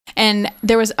And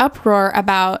there was uproar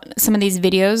about some of these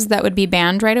videos that would be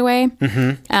banned right away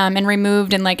and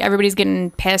removed. And like everybody's getting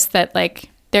pissed that like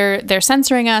they're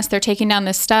censoring us. They're taking down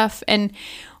this stuff. And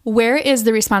where is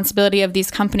the responsibility of these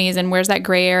companies, and where's that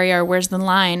gray area, or where's the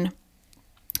line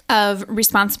of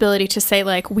responsibility to say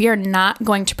like, we are not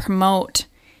going to promote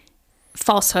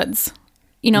falsehoods,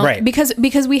 Right. because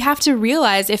we have to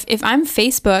realize if I'm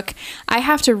Facebook, I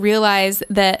have to realize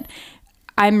that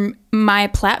my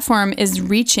platform is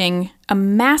reaching a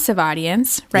massive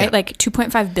audience, right? Yeah. Like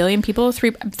 2.5 billion people,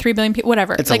 3 billion people,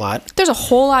 whatever. It's like, a lot. There's a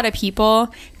whole lot of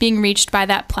people being reached by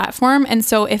that platform. And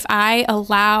so if I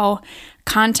allow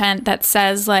content that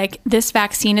says like this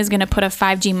vaccine is going to put a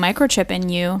 5G microchip in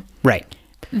you, Right.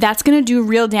 that's going to do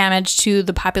real damage to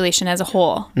the population as a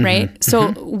whole, right?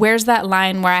 So where's that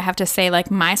line where I have to say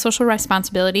like my social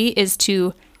responsibility is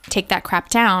to take that crap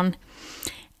down?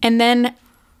 And then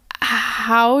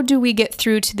how do we get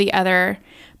through to the other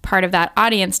part of that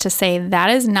audience to say that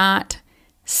is not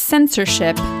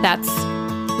censorship, that's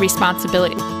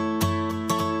responsibility?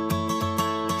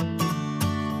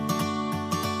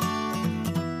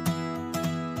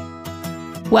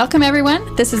 Welcome,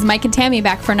 everyone. This is Mike and Tammy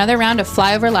back for another round of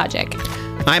Flyover Logic.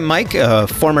 I'm Mike, a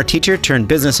former teacher turned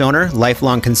business owner,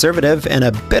 lifelong conservative, and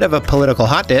a bit of a political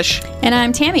hot dish. And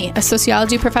I'm Tammy, a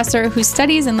sociology professor whose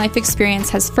studies and life experience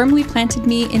has firmly planted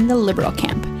me in the liberal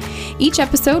camp. Each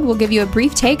episode will give you a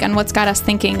brief take on what's got us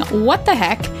thinking, what the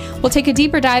heck? We'll take a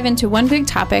deeper dive into one big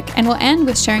topic, and we'll end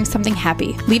with sharing something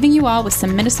happy, leaving you all with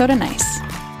some Minnesota nice.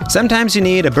 Sometimes you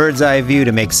need a bird's eye view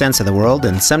to make sense of the world,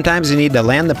 and sometimes you need to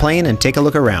land the plane and take a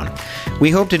look around. We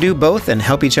hope to do both and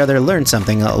help each other learn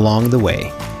something along the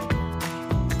way.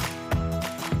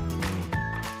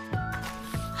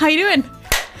 How you doing?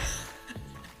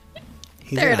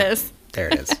 There it is. There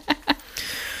it is.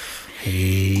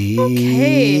 Hey,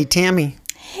 Okay. Tammy.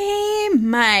 Hey,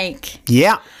 Mike.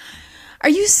 Yeah. Are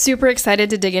you super excited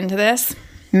to dig into this?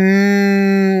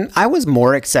 I was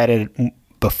more excited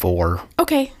before.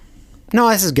 Okay. No,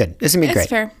 this is good. This is going to be It's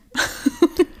great.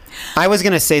 fair. I was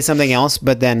going to say something else,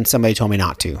 but then somebody told me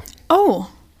not to. Oh.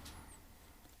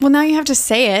 Well, now you have to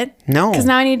say it. No. Because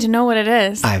now I need to know what it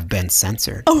is. I've been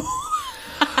censored. Oh.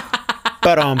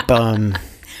 Ba-dum-bum.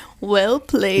 Well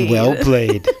played. Well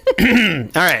played. All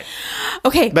right.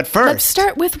 Okay. But first- let's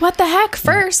start with what the heck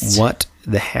first. What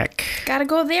the heck? Gotta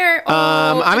go there.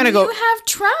 Oh, I'm gonna go- You have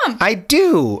Trump. I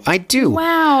do.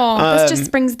 Wow. This just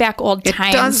brings back old It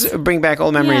times. does bring back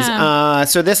old memories. Yeah.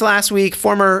 So this last week,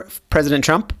 former President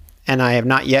Trump, and I have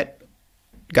not yet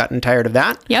gotten tired of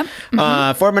that. Yep.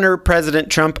 Former President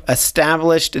Trump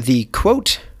established the,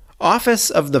 quote,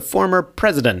 office of the former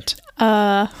president,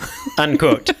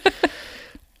 unquote.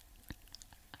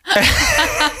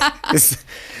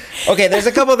 Okay, there's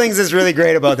a couple things that's really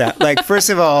great about that. Like, first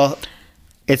of all,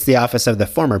 it's the office of the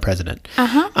former president.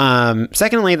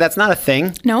 Secondly, that's not a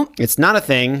thing. No. It's not a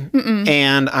thing.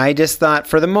 And I just thought,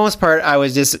 for the most part, I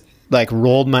was just like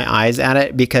rolled my eyes at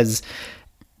it because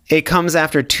it comes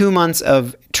after 2 months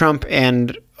of Trump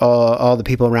and all the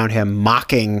people around him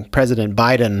mocking President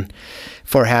Biden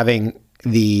for having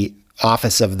the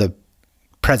office of the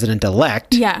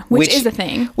president-elect. Yeah, which is a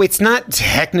thing. It's not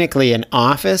technically an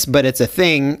office, but it's a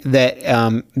thing that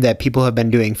that people have been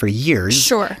doing for years.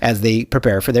 Sure. As they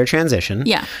prepare for their transition.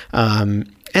 Yeah.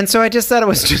 And so I just thought it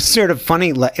was just sort of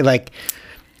funny, like.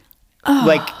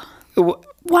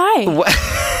 Why?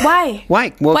 Why?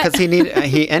 Why? Well, What? because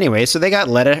anyway. So they got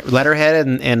letterhead,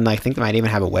 and I think they might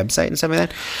even have a website and stuff like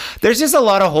that. There's just a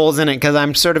lot of holes in it because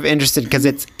I'm sort of interested because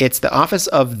it's the office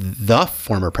of the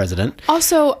former president.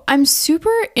 Also, I'm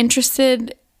super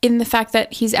interested in the fact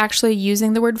that he's actually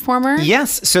using the word former.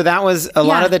 Yes. So that was a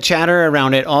lot of the chatter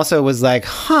around it. Also, was like,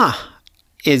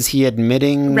 is he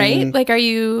admitting Right? Like, are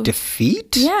you...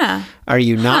 defeat? Yeah. Are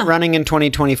you not running in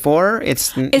 2024?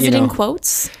 Is it in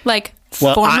quotes? Like,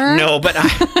 former? No, but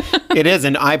it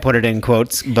isn't. I put it in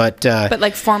quotes, but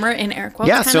like former in air quotes.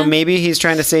 yeah. So kinda? maybe he's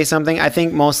trying to say something. I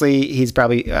think mostly he's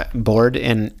probably bored,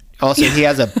 and also he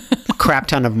has a crap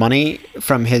ton of money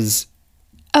from his.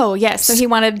 Oh, yes. So he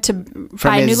wanted to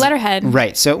buy a new letterhead.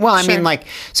 Right. So, well, I mean, like,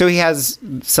 so he has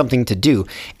something to do,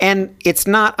 and it's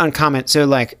not uncommon. So,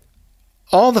 like,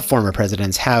 all the former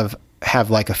presidents have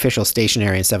like official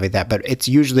stationery and stuff like that, but it's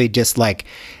usually just like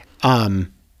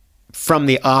from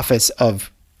the office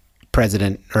of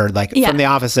president or like Yeah. from the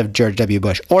office of George W.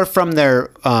 Bush or from their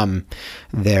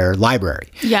library.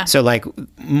 Yeah. So like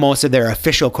most of their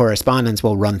official correspondence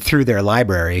will run through their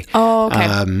library. Oh,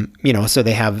 okay. So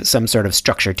they have some sort of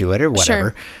structure to it or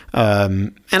whatever.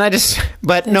 Sure.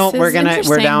 But no, This we're is we're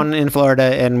interesting. down in Florida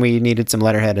and we needed some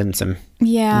letterhead and some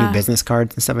Yeah. new business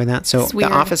cards and stuff like that. So It's the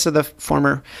weird. office of the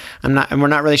former, we're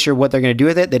not really sure what they're going to do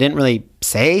with it. They didn't really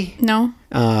say. No.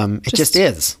 It just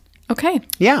is. Okay.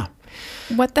 Yeah.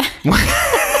 What the?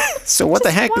 So what the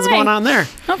Just heck is why? going on there?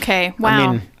 Okay.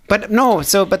 Wow. But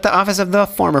the office of the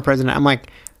former president, I'm like,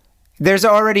 there's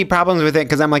already problems with it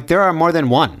because I'm like, there are more than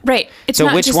one. Right. It's so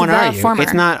not which just one the are you? former.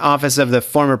 It's not office of the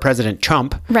former president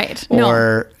Trump. Right. No.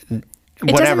 Or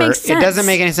whatever. make It doesn't sense.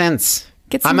 make any sense.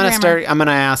 Get some I'm grammar. I'm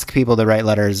gonna ask people to write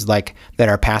letters like that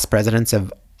are past presidents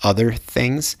of other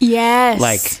things. Yes.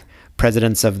 Like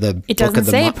presidents of the It book doesn't of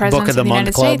the say Book presidents of the of the Month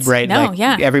United Club, States. right? No, like,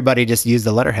 yeah. Everybody just use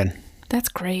the letterhead. That's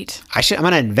great. I'm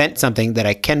gonna invent something that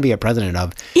I can be a president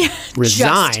of. Yeah.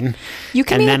 Resign. You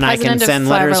can and be then the I can president of send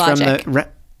Forever letters from Logic. the.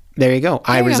 There you go.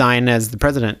 I you go. resign as the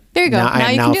president. There you go. Now, Now I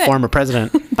am you now can do it. former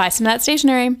president. Buy some of that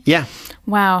stationery. Yeah.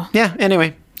 Wow. Yeah.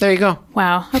 Anyway, there you go.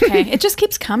 Wow. Okay. It just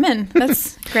keeps coming.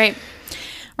 That's great.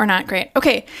 Or not great.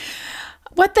 Okay.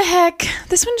 What the heck?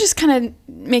 This one just kind of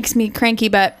makes me cranky,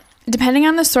 but depending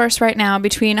on the source right now,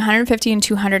 between 150 and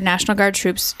 200 National Guard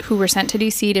troops who were sent to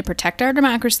D.C. to protect our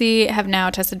democracy have now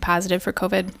tested positive for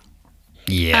COVID.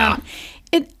 Yeah.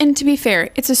 And to be fair,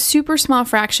 it's a super small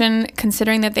fraction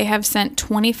considering that they have sent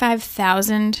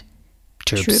 25,000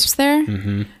 troops there,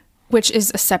 which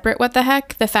is a separate what the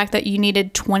heck. The fact that you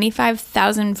needed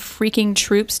 25,000 freaking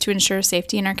troops to ensure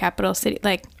safety in our capital city,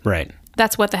 like, Right.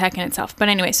 that's what the heck in itself. But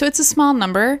anyway, so it's a small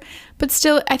number, but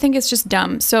still, I think it's just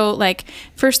dumb. So, like,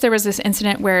 first there was this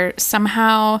incident where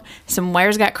somehow some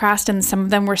wires got crossed and some of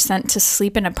them were sent to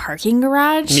sleep in a parking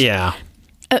garage. Yeah.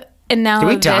 And now Did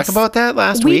we talk about that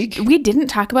last week? We didn't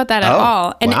talk about that at Oh,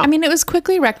 all. And wow. I mean, it was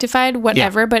quickly rectified,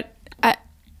 whatever, but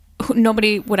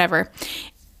nobody, whatever.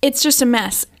 It's just a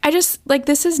mess. I just, like,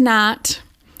 this is not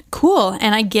cool.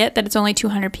 And I get that it's only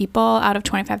 200 people out of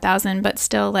 25,000, but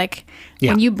still, like,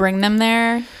 Yeah. when you bring them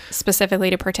there specifically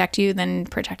to protect you, then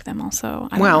protect them also.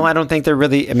 I don't think they're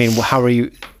really. I mean, how are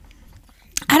you?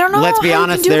 don't know. let's be how you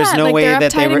honest, can do there's that. no Like, way they're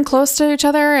that they uptight were- and close to each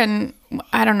other, and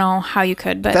I don't know how you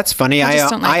could, but That's funny. I just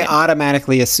don't like I it.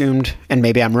 automatically assumed, and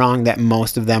maybe I'm wrong, that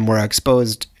most of them were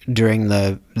exposed during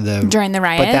the During the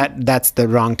riot? But that's the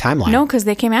wrong timeline. No, because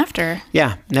they came after.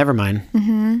 Yeah. Never mind.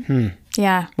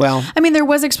 Yeah. Well- I mean, there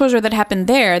was exposure that happened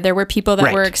there. There were people that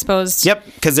Right. were exposed. Yep,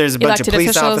 because there's a bunch of Elected police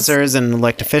officials. officers and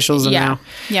elected officials Yeah. now.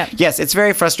 Yep. Yes, it's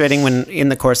very frustrating when in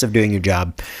the course of doing your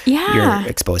job, Yeah. you're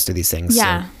exposed to these things.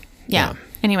 Yeah. So, Yeah.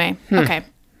 Anyway. Okay.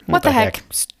 Hmm. What the heck?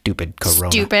 Stupid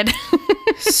corona. Stupid.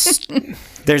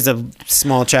 There's a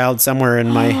small child somewhere in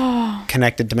my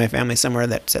connected to my family somewhere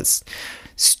that says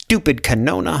stupid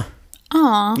canona.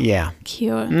 Aw. Yeah.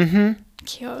 Cute. Mm-hmm.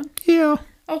 Cute. Yeah.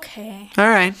 Okay. All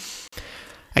right.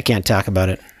 I can't talk about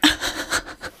it.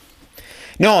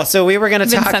 No, so we were going to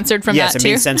Been talk. censored from yes, that I'm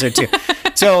being too. censored too.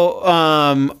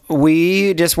 So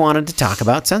we just wanted to talk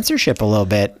about censorship a little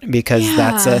bit because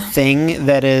that's a Yeah. thing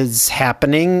that is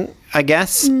happening, I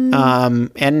guess,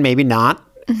 and maybe not,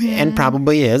 and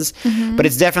probably is. But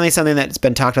it's definitely something that's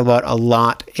been talked about a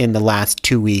lot in the last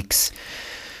 2 weeks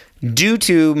due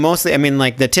to mostly, I mean,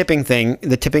 like the tipping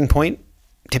point.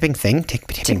 Tipping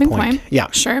point. Yeah.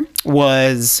 Sure.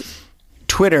 Was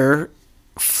Twitter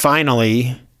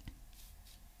finally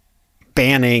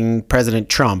banning President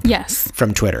Trump Yes.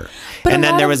 from Twitter. But And a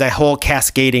then lot there of- was a whole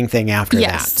cascading thing after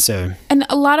Yes. that. So And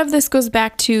a lot of this goes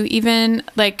back to even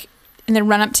like in the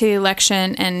run up to the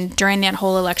election and during that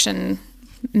whole election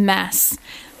mess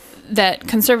that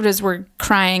conservatives were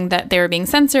crying that they were being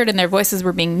censored and their voices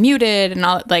were being muted and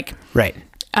all like right.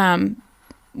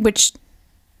 which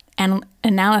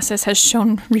analysis has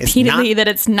shown repeatedly that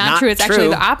it's not true. It's actually true.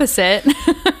 the opposite.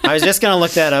 I was just going to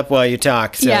look that up while you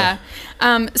talk. So. Yeah.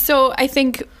 So I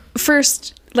think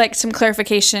first, like some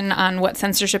clarification on what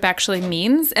censorship actually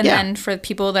means, and Yeah. then for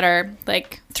people that are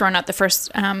like throwing out the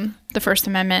First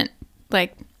Amendment,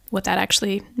 like what that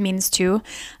actually means too.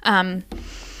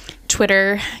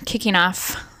 Twitter kicking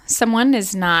off someone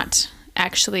is not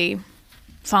actually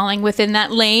falling within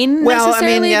that lane Well, I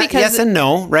necessarily mean, yeah, because yes and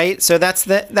no, right? So that's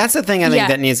the thing I think Yeah.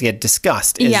 that needs to get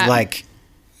discussed is Yeah. like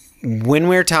when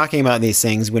we're talking about these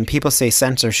things, when people say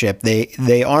censorship,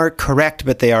 they are correct,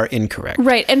 but they are incorrect.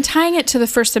 right, and tying it to the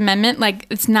First Amendment, like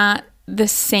it's not the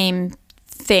same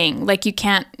thing. Like you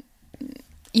can't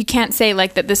say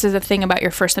like that this is a thing about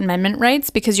your First Amendment rights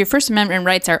because your First Amendment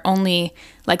rights are only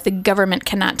like the government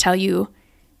cannot tell you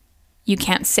you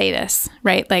can't say this,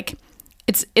 right? Like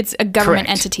It's a government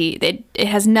Correct. entity. It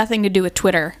has nothing to do with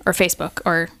Twitter or Facebook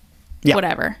or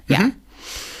whatever. Yeah.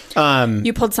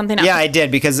 You pulled something up. Yeah, I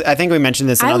did, because I think we mentioned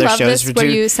this in I other love shows. this where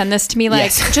you send this to me like,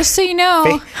 Yes. just so you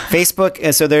know.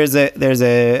 Facebook. So there's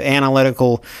a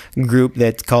analytical group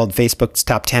that's called Facebook's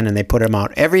Top 10, and they put them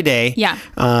out every day. Yeah.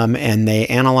 And they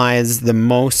analyze the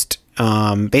most,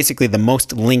 basically the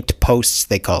most linked posts,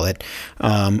 they call it,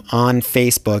 on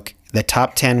Facebook, the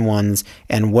top 10 ones,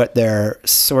 and what their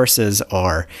sources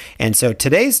are. And so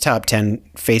today's top 10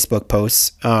 Facebook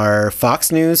posts are Fox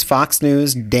News,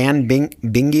 Dan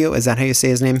Bingio, is that how you say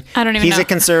his name? I don't even know. He's a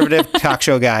conservative talk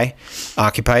show guy.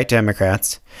 Occupy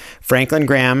Democrats. Franklin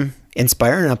Graham,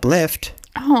 Inspire and Uplift.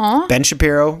 Aw. Ben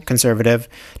Shapiro, conservative.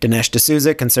 Dinesh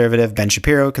D'Souza, conservative. Ben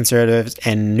Shapiro, conservative.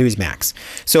 And Newsmax.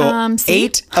 So see?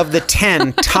 8 of the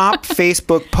 10 top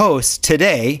Facebook posts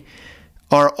today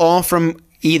are all from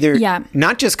either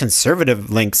not just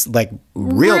conservative links, like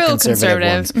real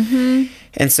conservative ones.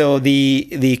 And so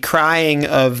the crying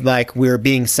of like we're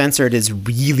being censored is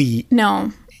really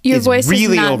your is voice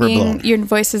really is not overblown. your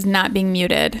voice is not being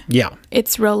muted. Yeah.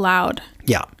 It's real loud.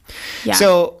 Yeah.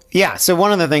 Yeah. So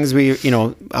one of the things we,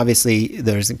 obviously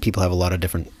there's people have a lot of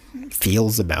different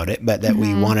feels about it, but that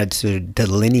we wanted to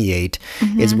delineate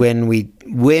is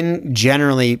when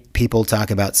generally people talk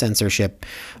about censorship,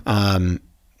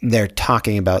 they're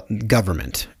talking about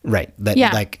government, right?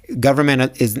 Like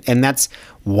government is, and that's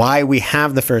why we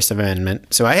have the First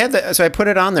Amendment. So I put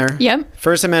it on there. Yep.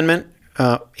 First Amendment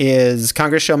is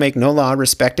Congress shall make no law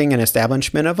respecting an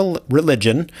establishment of a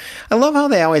religion. I love how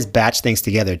they always batch things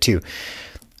together too.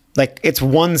 Like it's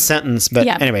one sentence, but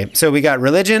anyway. So we got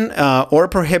religion or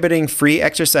prohibiting free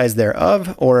exercise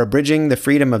thereof, or abridging the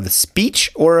freedom of the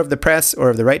speech or of the press, or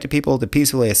of the right to people to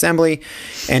peacefully assembly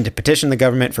and to petition the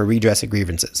government for redress of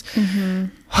grievances.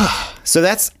 So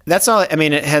that's all. I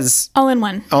mean, it has all in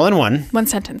one. One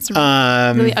sentence.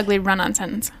 Really ugly run-on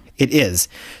sentence. It is.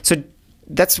 So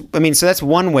that's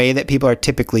one way that people are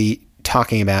typically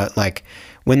talking about, like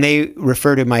when they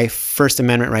refer to my First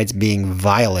Amendment rights being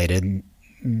violated.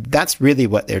 That's really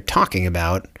what they're talking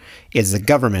about, is the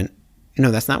government.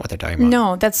 No, that's not what they're talking about.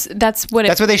 No, that's what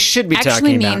that's what they should be talking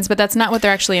actually about. means, but that's not what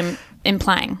they're actually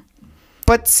implying.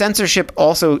 But censorship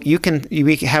also,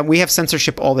 we have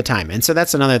censorship all the time, and so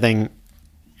that's another thing.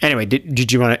 Anyway, do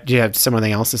you have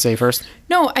something else to say first?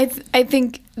 No, I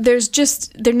think there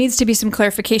needs to be some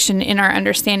clarification in our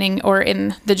understanding, or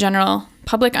in the general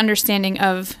public understanding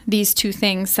of these two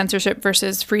things, censorship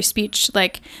versus free speech.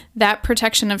 Like, that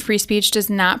protection of free speech does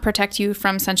not protect you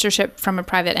from censorship from a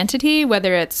private entity,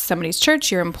 whether it's somebody's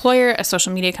church, your employer, a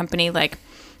social media company. Like,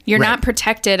 you're not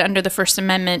protected under the First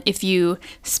Amendment if you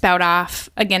spout off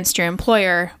against your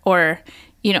employer, or,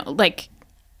 like...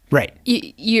 Right.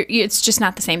 It's just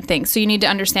not the same thing. So you need to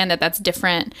understand that that's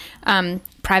different.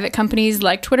 Private companies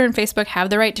like Twitter and Facebook have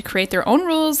the right to create their own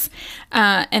rules,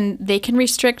 and they can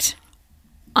restrict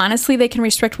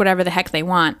whatever the heck they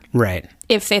want. Right.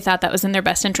 If they thought that was in their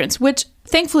best interest, which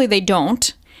thankfully they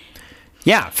don't.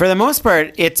 Yeah, for the most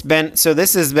part,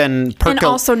 this has been... And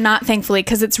also not thankfully,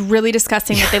 because it's really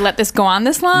disgusting that they let this go on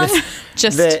this long.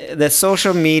 The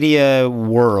social media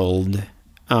world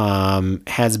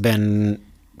has been...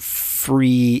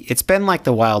 free. It's been like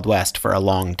the Wild West for a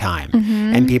long time,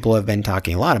 and people have been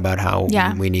talking a lot about how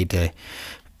we need to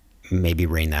maybe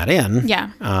rein that in.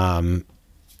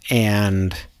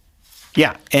 And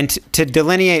to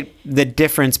delineate the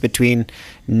difference between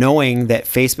knowing that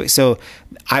Facebook.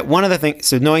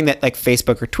 Knowing that like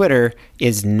Facebook or Twitter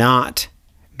is not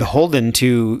beholden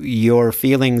to your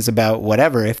feelings about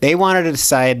whatever. If they wanted to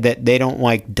decide that they don't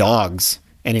like dogs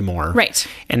anymore, right,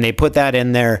 and they put that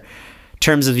in their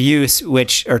terms of use,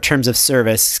 or terms of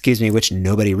service, which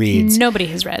nobody reads. Nobody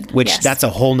has read. That's a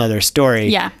whole nother story.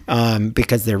 Yeah.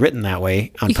 Because they're written that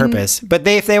way on purpose. But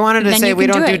if they wanted to say we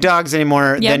don't do dogs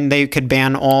anymore, then they could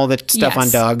ban all the stuff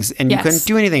on dogs, and you couldn't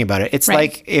do anything about it. It's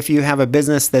like if you have a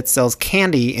business that sells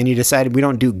candy and you decided we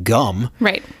don't do gum.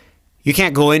 Right. You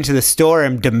can't go into the store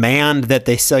and demand that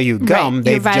they sell you gum.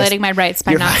 Right. You're violating my rights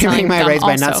by not selling gum. You're violating my rights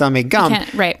by not selling me gum.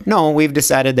 Right. No, we've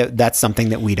decided that that's something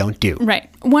that we don't do. Right.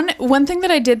 One thing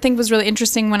that I did think was really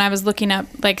interesting when I was looking up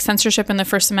like censorship in the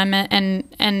First Amendment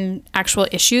and actual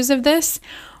issues of this.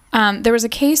 There was a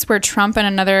case where Trump and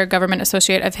another government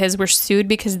associate of his were sued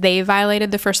because they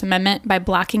violated the First Amendment by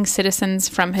blocking citizens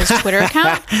from his Twitter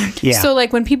account. So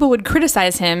like when people would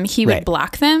criticize him, he would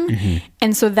block them.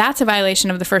 And so that's a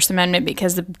violation of the First Amendment,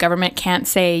 because the government can't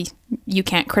say you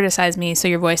can't criticize me, so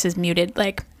your voice is muted.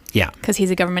 Like, because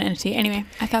he's a government entity. Anyway,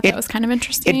 I thought that was kind of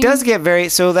interesting. It does get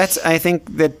I think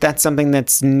that's something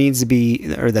that needs to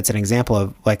be, or that's an example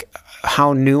of like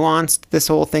how nuanced this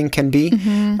whole thing can be,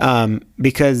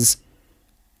 because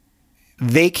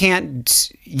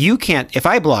you can't, if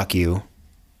I block you,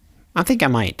 I think I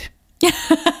might.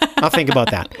 I'll think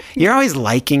about that. You're always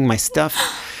liking my stuff.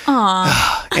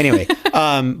 Aww. Anyway,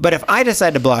 but if I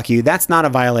decide to block you, that's not a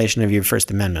violation of your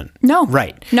First Amendment. No.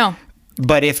 Right. No.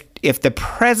 But if the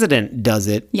president does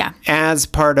it, yeah, as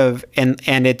part of, and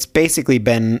it's basically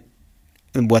been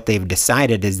what they've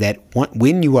decided is that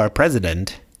when you are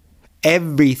president,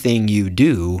 everything you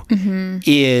do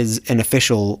is an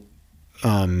official,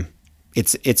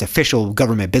 it's official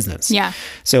government business. Yeah.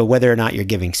 So whether or not you're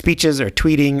giving speeches or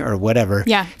tweeting or whatever.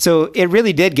 Yeah. So it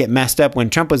really did get messed up when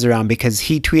Trump was around because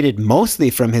he tweeted mostly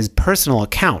from his personal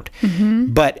account.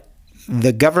 But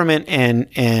the government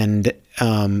and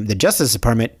the Justice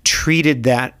Department treated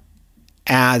that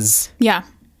as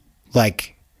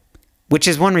like, which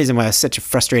is one reason why it's such a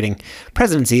frustrating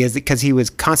presidency, is because he was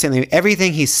constantly,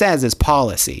 everything he says is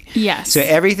policy. Yes. So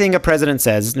everything a president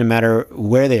says, no matter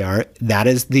where they are, that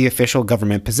is the official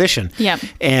government position. Yeah.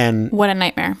 And what a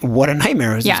nightmare. What a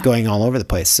nightmare. It was going all over the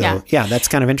place. So yeah, that's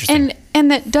kind of interesting. And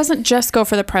that doesn't just go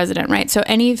for the president, right? So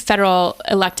any federal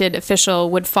elected official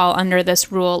would fall under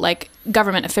this rule, like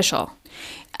government official.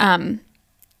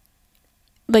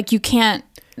 Like you can't,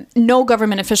 no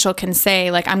government official can say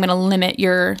like, I'm going to limit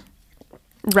your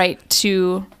right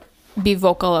to be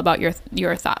vocal about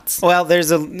your thoughts. Well,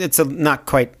 it's not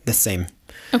quite the same.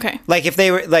 Okay. Like if they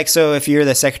were like, so if you're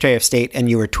the Secretary of State and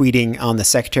you were tweeting on the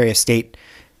Secretary of State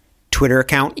Twitter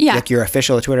account, like your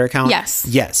official Twitter account.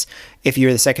 Yes. If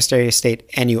you're the Secretary of State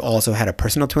and you also had a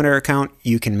personal Twitter account,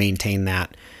 you can maintain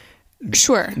that.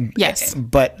 Sure. Yes.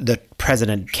 But the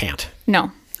president can't.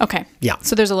 No. Okay. Yeah.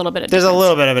 So there's a little bit of difference. There's a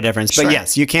little bit of a difference, but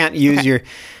yes, you can't use your,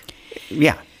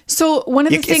 So one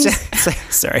of the things,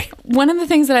 sorry. One of the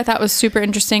things that I thought was super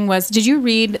interesting was, did you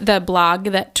read the blog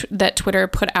that Twitter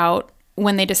put out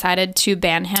when they decided to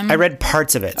ban him? I read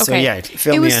parts of it. Okay. So yeah,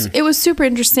 fill me in. It was super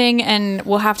interesting, and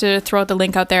we'll have to throw out the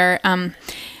link out there.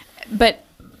 But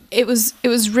it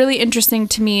was really interesting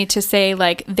to me to say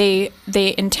like they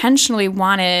intentionally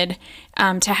wanted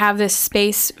to have this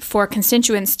space for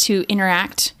constituents to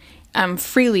interact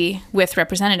freely with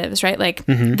representatives, right? Like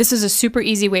this is a super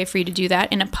easy way for you to do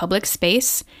that in a public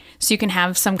space, so you can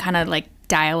have some kind of like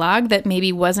dialogue that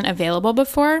maybe wasn't available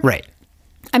before. Right.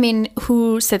 I mean,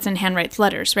 who sits and handwrites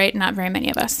letters, right? Not very many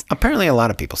of us. Apparently a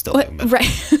lot of people still do. But.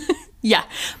 Right. Yeah.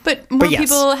 But more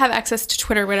people have access to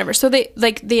Twitter or whatever. So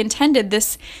they intended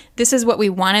this is what we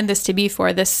wanted this to be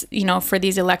for this, for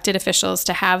these elected officials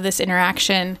to have this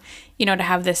interaction, to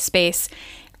have this space.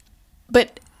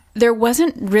 But there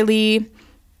wasn't really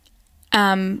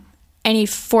any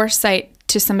foresight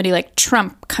to somebody like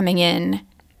Trump coming in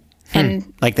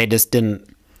and like they just didn't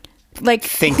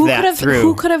think through.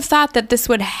 Who could have thought that this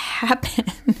would happen?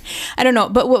 I don't know.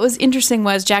 But what was interesting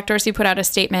was Jack Dorsey put out a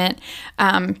statement,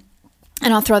 and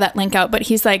I'll throw that link out. But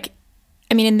he's like,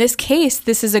 I mean, in this case,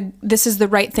 this is the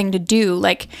right thing to do,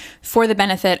 like for the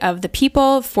benefit of the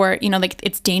people, for, like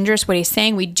it's dangerous what he's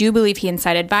saying. We do believe he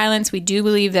incited violence. We do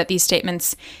believe that these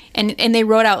statements, and they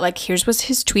wrote out like, here's was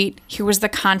his tweet. Here was the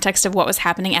context of what was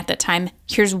happening at the time.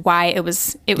 Here's why it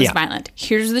was violent.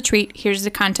 Here's the tweet. Here's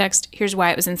the context. Here's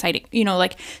why it was inciting,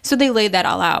 so they laid that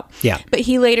all out. Yeah. But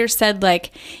he later said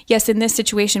like, yes, in this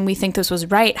situation, we think this was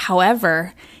right.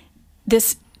 However,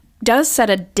 this does set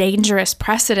a dangerous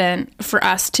precedent for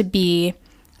us to be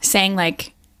saying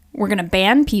like we're going to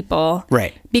ban people,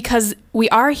 right? Because we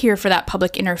are here for that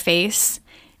public interface,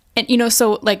 and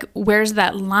so like where's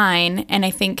that line? And I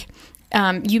think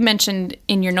you mentioned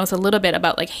in your notes a little bit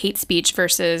about like hate speech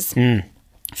versus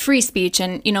free speech,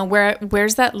 and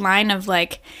where's that line of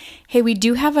like, hey, we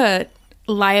do have a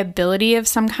liability of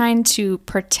some kind to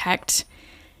protect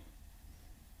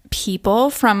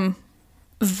people from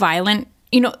violent.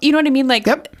 You know what I mean? Like,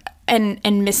 yep. and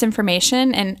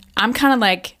misinformation. And I'm kind of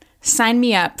like, sign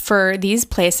me up for these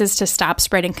places to stop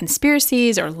spreading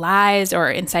conspiracies or lies or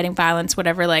inciting violence,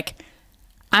 whatever. Like,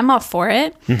 I'm all for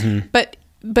it. Mm-hmm.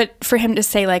 But for him to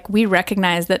say like, we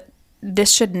recognize that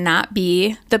this should not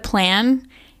be the plan.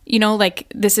 Like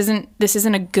this isn't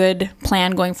a good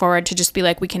plan going forward to just be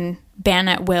like, we can ban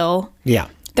at will. Yeah.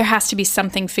 There has to be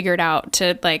something figured out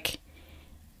to like,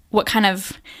 what kind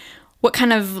of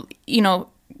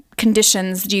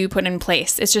conditions do you put in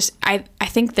place? It's just I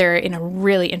think they're in a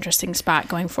really interesting spot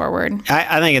going forward.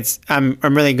 I think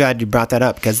I'm really glad you brought that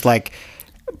up, because like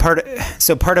part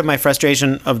of my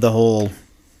frustration of the whole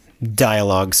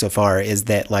dialogue so far is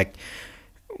that like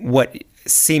what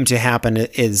seemed to happen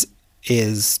is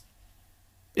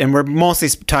and we're mostly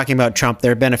talking about Trump.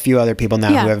 There have been a few other people now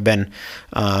Yeah. who have been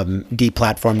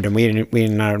deplatformed, and we're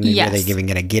not Yes. really even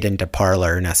going to get into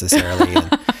Parler necessarily.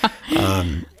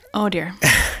 Oh dear.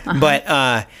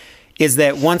 But is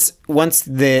that once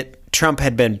that Trump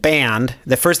had been banned,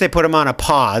 first they put him on a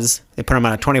pause, they put him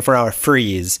on a 24-hour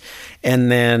freeze,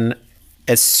 and then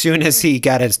as soon as he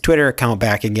got his Twitter account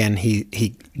back again, he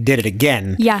did it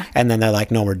again. Yeah. And then they're like,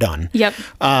 no, we're done. Yep.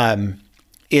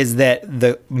 Is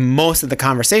that most of the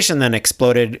conversation then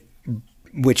exploded,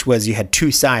 which was you had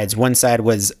two sides. One side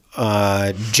was,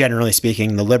 generally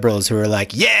speaking, the liberals who were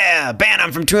like, yeah, ban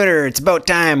him from Twitter. It's about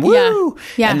time. Woo!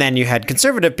 Yeah. And then you had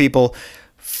conservative people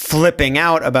flipping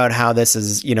out about how this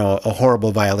is, a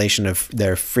horrible violation of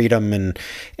their freedom and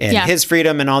Yeah. his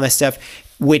freedom and all this stuff,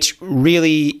 which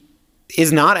really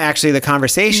is not actually the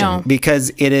conversation No.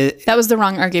 because it is. That was the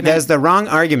wrong argument. That's the wrong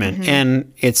argument,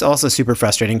 and it's also super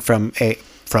frustrating from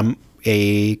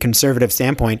a conservative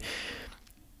standpoint.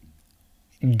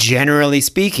 Generally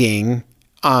speaking,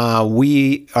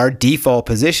 our default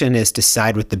position is to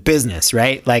side with the business,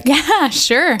 right? Like, Yeah,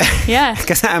 sure. Yeah.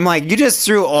 because I'm like, you just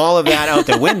threw all of that out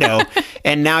the window,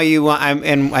 and now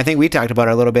and I think we talked about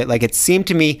it a little bit. Like, it seemed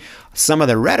to me some of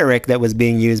the rhetoric that was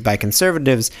being used by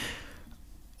conservatives.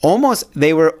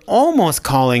 They were almost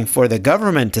calling for the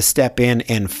government to step in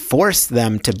and force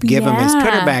them to give him his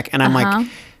Twitter back. And I'm like,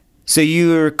 so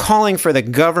you're calling for the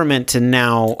government to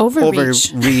now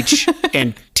overreach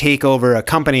and take over a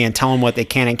company and tell them what they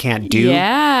can and can't do?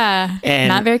 Yeah. And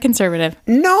not very conservative.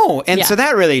 No. And Yeah. so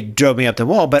that really drove me up the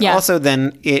wall. But Yeah. also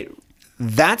then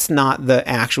that's not the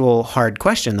actual hard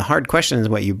question. The hard question is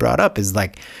what you brought up is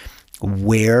like,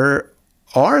 where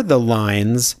are the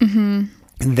lines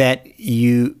that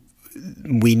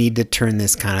we need to turn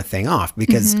this kind of thing off?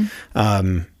 Because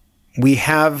we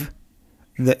have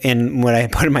and what I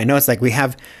put in my notes, like we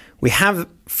have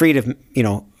freedom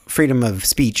of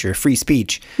speech or free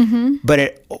speech, but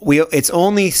it's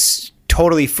only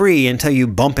totally free until you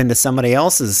bump into somebody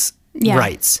else's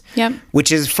rights. Yep.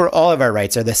 Which is for all of our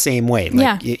rights are the same way.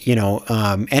 Like,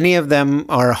 any of them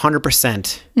are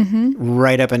 100%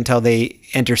 right up until they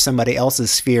enter somebody else's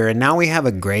sphere. And now we have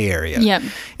a gray area. Yep.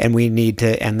 And we need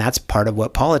to, and that's part of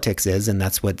what politics is. And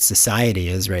that's what society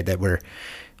is, right? That we're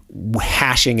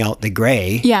hashing out the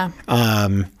gray. Yeah.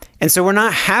 And so we're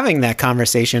not having that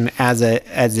conversation as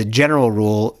a general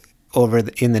rule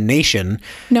in the nation.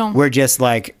 No. We're just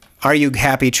like, are you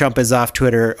happy Trump is off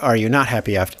Twitter? Are you not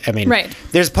happy off? I mean, Right.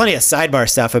 There's plenty of sidebar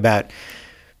stuff about,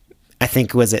 I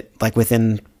think, was it like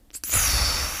within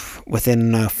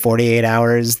 48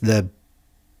 hours, the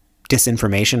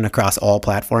disinformation across all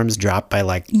platforms dropped by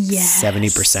like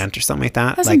 70% or something like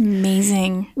that. That's like,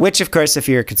 amazing. which, of course, if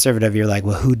you're a conservative, you're like,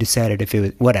 well, who decided if it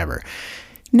was whatever?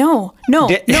 No,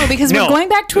 because No. we're going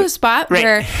back to a spot Right.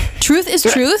 where truth is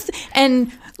truth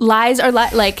and lies are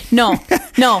like, no.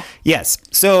 Yes.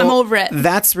 So I'm over it.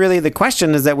 That's really the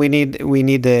question is that we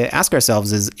need to ask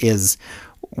ourselves is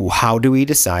how do we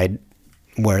decide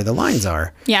where the lines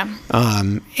are? Yeah.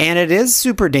 And it is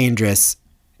super dangerous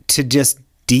to just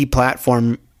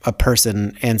deplatform a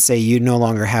person and say you no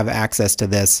longer have access to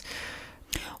this.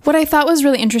 What I thought was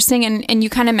really interesting, and you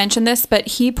kind of mentioned this, but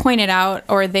he pointed out,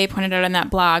 or they pointed out in that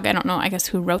blog, I don't know, I guess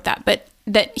who wrote that, but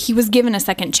that he was given a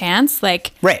second chance.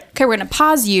 Like, Right. Okay, we're going to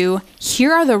pause you.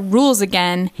 Here are the rules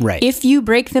again. Right. If you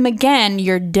break them again,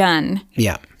 you're done.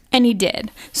 Yeah. And he did.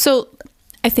 So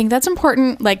I think that's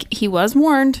important. Like, he was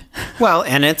warned. Well,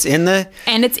 and it's in the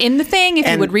And it's in the thing. If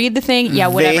you And would read the thing, yeah,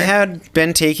 whatever. They had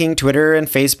been taking Twitter and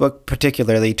Facebook,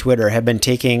 particularly Twitter, had been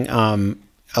taking a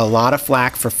lot of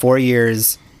flack for 4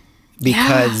 years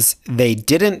because they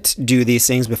didn't do these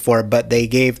things before, but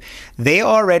they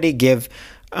already give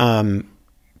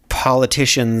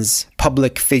politicians,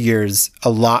 public figures, a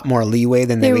lot more leeway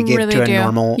than they would give really to a do.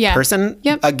 normal Yeah. person.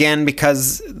 Yep. Again,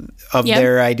 because of Yep.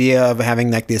 their idea of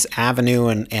having like this avenue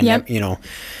and Yep.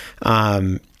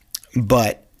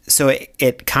 but so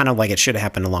it kind of like it should have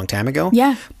happened a long time ago.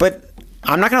 Yeah. But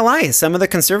I'm not going to lie. Some of the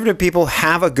conservative people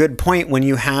have a good point when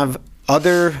you have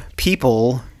other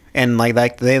people and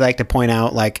like they like to point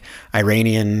out like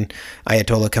Iranian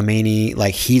Ayatollah Khomeini,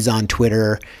 like he's on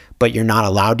Twitter, but you're not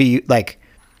allowed to like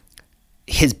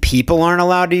his people aren't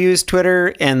allowed to use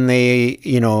Twitter and they,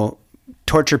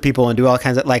 torture people and do all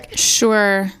kinds of like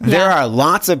Sure. there are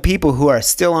lots of people who are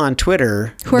still on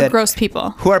Twitter Who are gross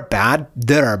people. who are bad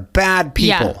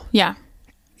people. Yeah.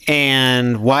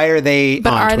 And why are they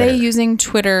But on are Twitter? they using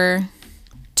Twitter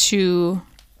to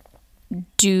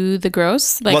do the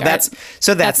gross? Like, Well, that's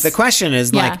the question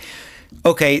is yeah. like,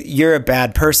 okay, you're a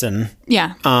bad person.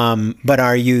 Yeah. But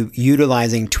are you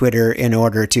utilizing Twitter in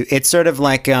order to? It's sort of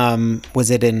like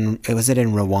was it in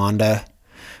Rwanda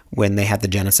when they had the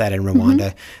genocide in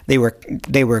Rwanda?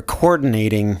 They were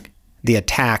coordinating the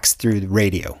attacks through the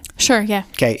radio. Sure. Yeah.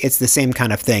 Okay, it's the same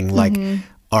kind of thing. Like,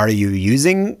 are you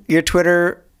using your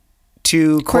Twitter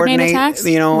to coordinate attacks?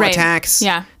 Right. Attacks?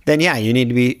 Yeah. Then you need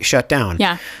to be shut down.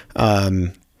 Yeah.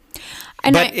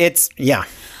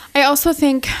 I also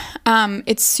think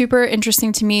it's super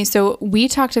interesting to me. So we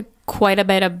talked quite a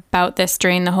bit about this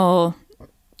during the whole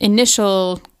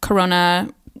initial corona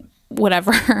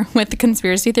whatever with the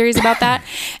conspiracy theories about that.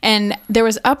 And there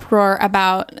was uproar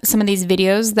about some of these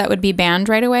videos that would be banned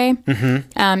right away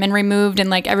and removed. And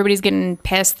like everybody's getting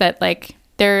pissed that like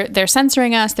they're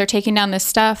censoring us. They're taking down this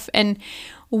stuff. And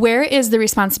where is the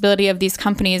responsibility of these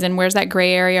companies, and where's that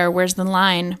gray area, or where's the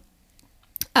line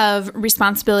of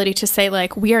responsibility to say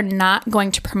like, we are not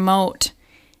going to promote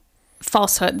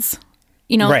falsehoods,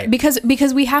 right.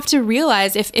 because we have to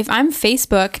realize if I'm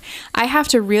Facebook, I have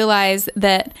to realize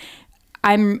that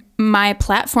my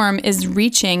platform is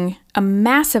reaching a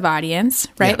massive audience,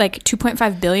 right? Yeah. Like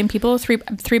 2.5 billion people, 3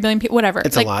 billion people, whatever.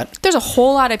 It's like, a lot. There's a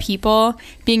whole lot of people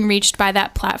being reached by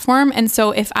that platform. And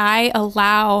so if I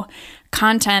allow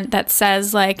content that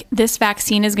says like, this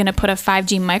vaccine is going to put a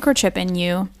 5G microchip in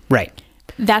you, right,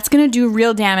 that's going to do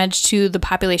real damage to the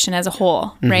population as a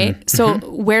whole, right? So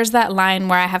where's that line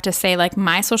where I have to say like,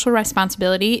 my social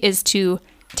responsibility is to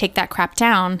take that crap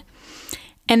down?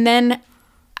 And then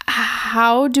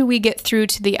how do we get through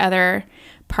to the other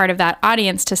part of that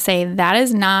audience to say that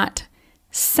is not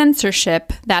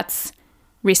censorship, that's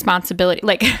responsibility?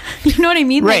 Like, you know what I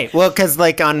mean? Right. Well, because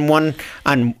like in one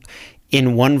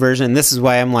version, this is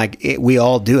why I'm like, we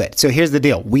all do it. So here's the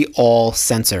deal. We all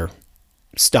censor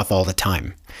stuff all the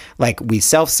time. Like we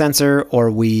self-censor, or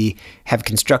we have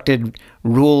constructed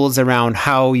rules around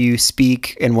how you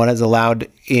speak and what is allowed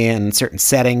in certain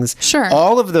settings. Sure.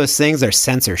 All of those things are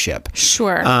censorship.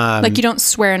 Sure. Like you don't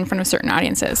swear in front of certain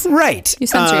audiences. Right. You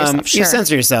censor yourself. Sure. You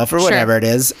censor yourself or whatever it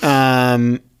is.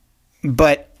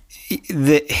 But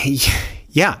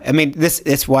yeah, I mean,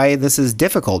 it's why this is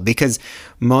difficult, because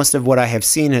most of what I have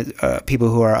seen is people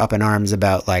who are up in arms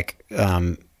about like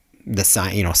the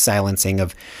silencing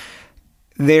of.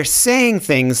 They're saying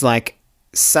things like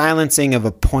silencing of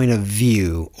a point of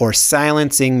view, or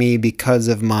silencing me because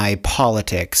of my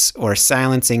politics, or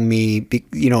silencing me,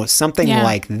 something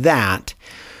like that.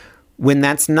 When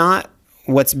that's not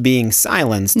what's being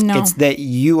silenced, it's that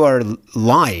you are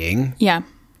lying. Yeah.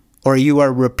 Or you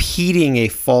are repeating a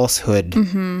falsehood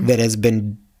that has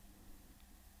been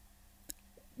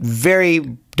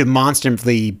very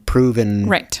demonstrably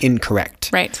proven incorrect.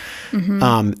 Right.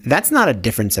 That's not a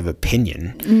difference of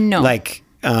opinion. No. Like,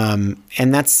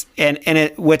 what's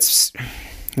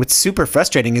super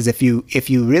frustrating is if you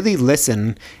really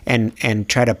listen and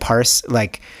try to parse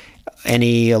like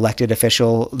any elected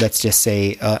official, let's just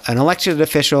say an elected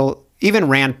official, even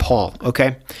Rand Paul.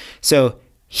 Okay. So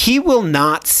he will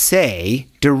not say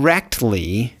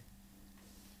directly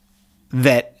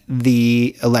that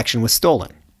the election was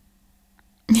stolen.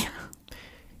 Yeah.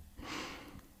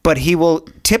 But he will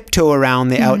tiptoe around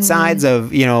the outsides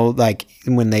of, like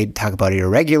when they talk about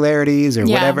irregularities or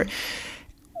whatever,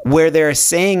 where they're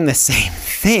saying the same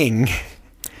thing.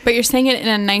 But you're saying it in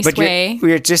a nice way.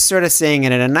 We're just sort of saying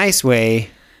it in a nice way.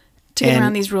 To get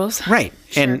around these rules. Right.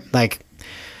 Sure. And like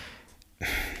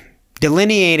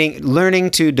learning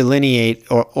to delineate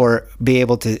or be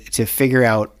able to figure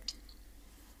out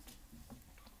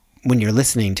when you're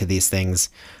listening to these things,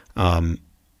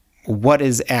 what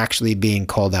is actually being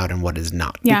called out and what is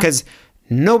not. Yeah. Because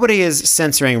nobody is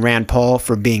censoring Rand Paul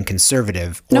for being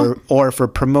conservative or for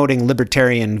promoting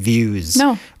libertarian views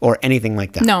or anything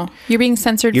like that. No, you're being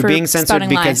censored for spouting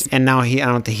lies. And now I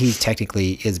don't think he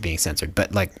technically is being censored,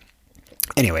 but like,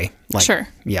 anyway. Like, sure.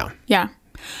 Yeah. Yeah.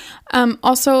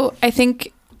 Also, I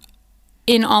think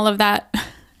in all of that,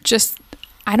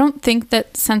 I don't think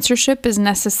that censorship is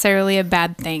necessarily a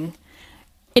bad thing.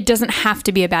 It doesn't have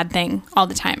to be a bad thing all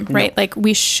the time, right? No. Like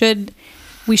we should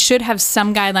have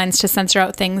some guidelines to censor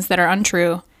out things that are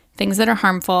untrue, things that are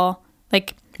harmful.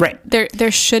 Like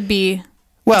there should be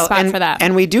a spot for that.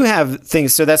 And we do have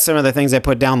things. So that's some of the things I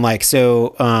put down, like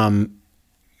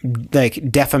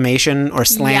like defamation or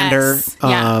slander.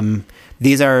 Yes.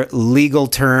 These are legal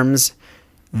terms.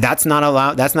 That's not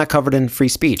allowed. That's not covered in free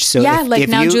speech. So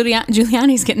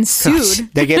Giuliani's getting sued.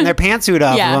 They're getting their pantsuit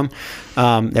off of them.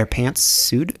 their pants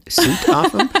suit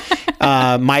off them.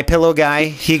 My Pillow guy,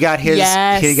 he got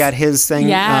his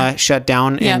thing shut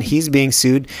down, and he's being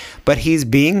sued. But he's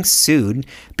being sued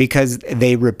because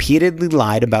they repeatedly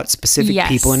lied about specific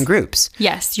people and groups.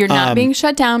 Yes, you're not being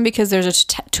shut down because there's a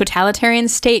totalitarian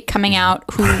state coming out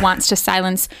who wants to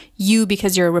silence you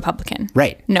because you're a Republican.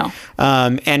 Right. No.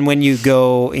 And when you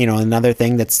go, another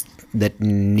thing that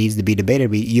needs to be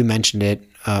debated, you mentioned it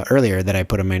earlier that I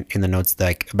put them in the notes,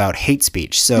 like about hate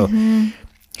speach. So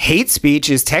hate speech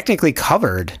is technically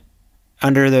covered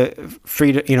under the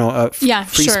free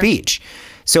speech.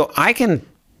 So I can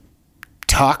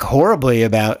talk horribly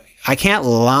about, I can't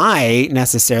lie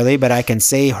necessarily, but I can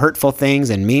say hurtful things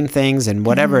and mean things and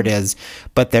whatever it is.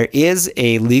 But there is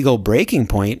a legal breaking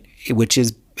point, which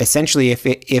is essentially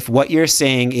if what you're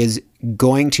saying is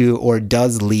going to or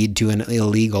does lead to an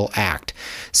illegal act.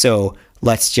 So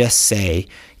let's just say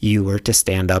you were to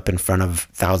stand up in front of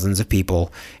thousands of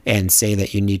people and say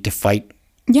that you need to fight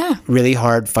really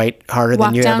hard, fight harder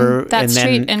than you ever, and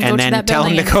then tell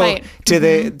them to go to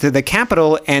the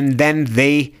Capitol, and then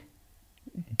they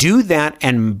do that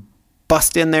and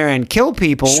bust in there and kill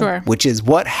people, which is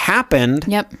what happened.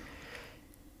 Yep.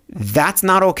 That's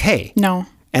not okay. No.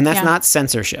 And that's not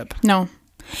censorship. No.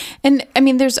 And I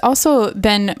mean, there's also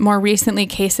been more recently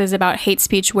cases about hate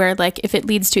speech where, like, if it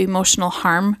leads to emotional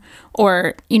harm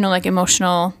or, like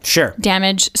emotional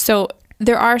damage. So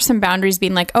there are some boundaries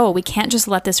being like, oh, we can't just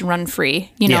let this run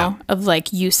free, of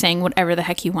like you saying whatever the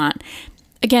heck you want.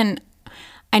 Again,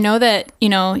 I know that,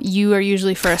 you are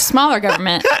usually for a smaller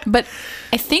government, but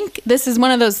I think this is one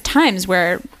of those times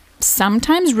where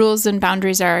sometimes rules and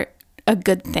boundaries are a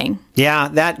good thing.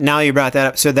 Yeah, now you brought that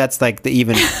up. So that's like the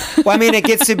even, well, I mean, that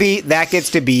gets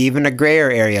to be even a grayer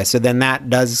area. So then that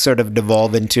does sort of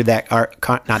devolve into that, or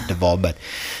not devolve, but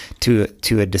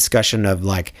to a discussion of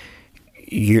like,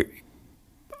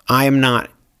 I am not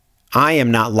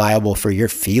liable for your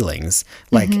feelings.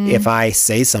 Like if I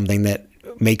say something that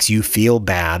makes you feel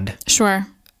bad. Sure.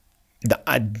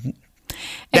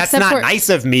 That's not nice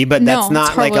of me, but that's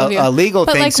not like a legal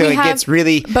thing. Like so it gets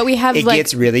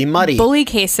really muddy. Bully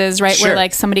cases, right? Sure. Where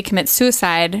like somebody commits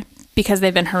suicide because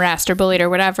they've been harassed or bullied or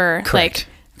whatever. Correct.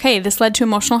 Like, okay, this led to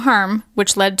emotional harm,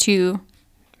 which led to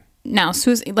now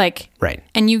suicide. Like, right.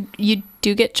 And you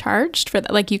do get charged for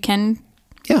that. Like you can.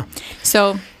 Yeah.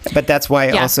 So. But that's why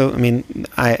also, I mean,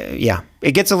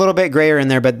 it gets a little bit grayer in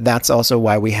there, but that's also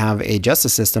why we have a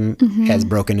justice system, as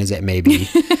broken as it may be,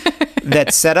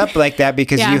 that's set up like that,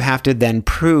 because you have to then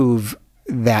prove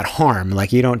that harm.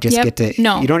 Like you don't just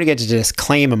you don't get to just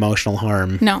claim emotional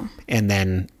harm. No. And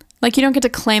then. Like you don't get to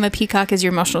claim a peacock as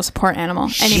your emotional support animal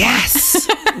anymore. Yes.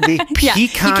 The peacock. You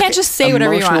can't just say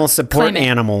whatever you want. Emotional support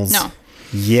animals. No.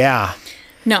 Yeah.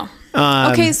 No.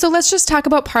 Okay, so let's just talk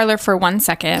about Parler for 1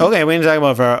 second. Okay, we can talk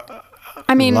about it for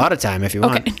a lot of time if you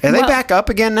want. Are they back up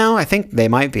again now? I think they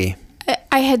might be.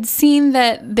 I had seen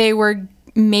that they were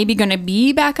maybe going to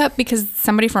be back up because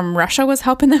somebody from Russia was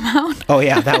helping them out. Oh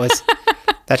yeah,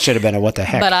 that should have been a what the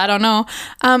heck. But I don't know.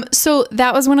 So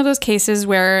that was one of those cases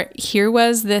where here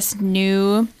was this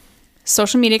new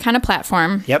social media kind of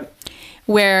platform. Yep.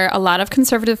 Where a lot of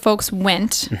conservative folks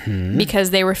went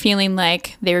because they were feeling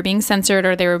like they were being censored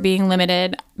or they were being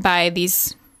limited by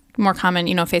these more common,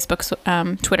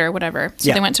 Facebook, Twitter, whatever.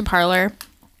 So they went to Parler.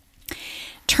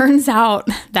 Turns out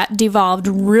that devolved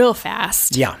real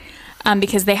fast. Yeah.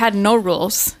 Because they had no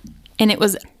rules and it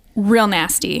was real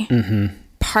nasty.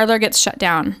 Parler gets shut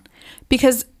down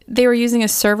because they were using a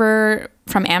server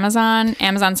from Amazon.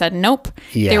 Amazon said nope.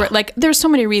 Yeah. They were like, there's so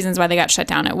many reasons why they got shut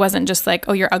down. It wasn't just like,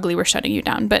 oh, you're ugly, we're shutting you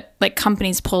down. But like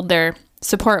companies pulled their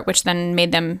support, which then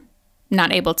made them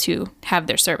not able to have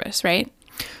their service, right?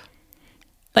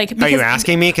 Like, are you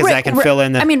asking me? Because I can fill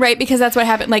in the... I mean, right, because that's what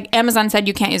happened. Like Amazon said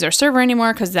you can't use our server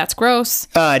anymore because that's gross.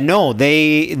 No,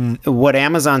 what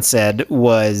Amazon said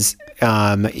was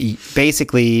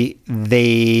basically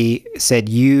they said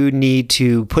you need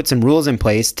to put some rules in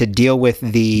place to deal with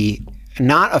the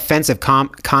not offensive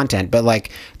content, but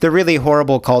like the really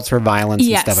horrible calls for violence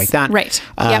and stuff like that. Right.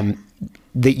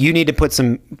 That you need to put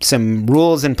some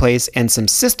rules in place and some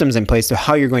systems in place to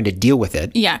how you're going to deal with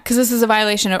it. Yeah, because this is a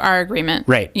violation of our agreement.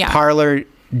 Right. Yeah. Parler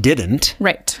didn't.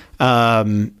 Right.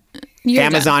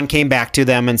 Amazon came back to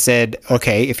them and said,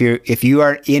 okay, if you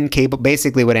are incapable,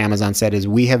 basically what Amazon said is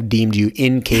we have deemed you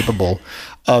incapable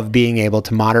of being able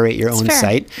to moderate your own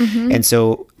site. And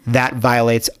so that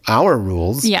violates our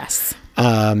rules. Yes.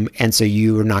 And so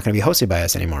you are not going to be hosted by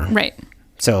us anymore. Right.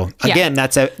 So again,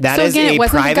 that is a it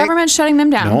wasn't the government shutting them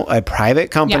down. No, a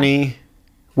private company,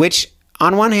 which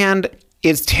on one hand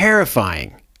is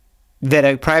terrifying that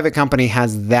a private company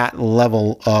has that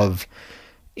level of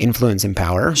influence and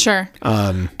power. Sure.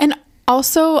 And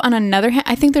also on another hand,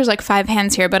 I think there's like 5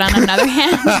 hands here, but on another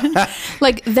hand,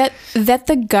 like that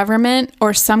the government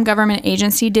or some government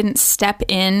agency didn't step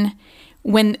in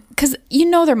because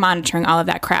they're monitoring all of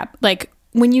that crap. Like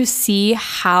when you see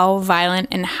how violent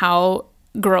and how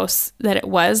gross that it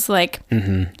was, like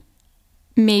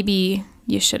maybe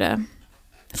you should have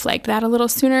flagged that a little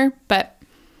sooner, but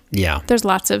yeah, there's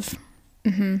lots of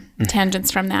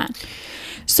tangents from that.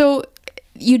 So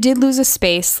you did lose a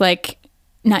space, like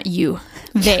not you,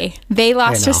 they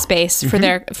lost a space for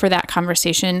that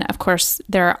conversation. Of course,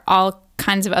 there are all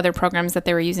kinds of other programs that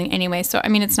they were using anyway. So I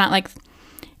mean, it's not like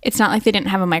they didn't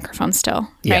have a microphone still,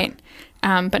 right?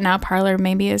 But now Parler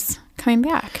maybe is coming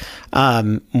back.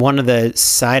 One of the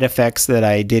side effects that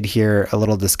I did hear a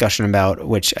little discussion about,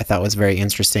 which I thought was very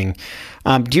interesting.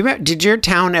 Did your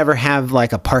town ever have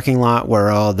like a parking lot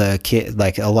where all the kids,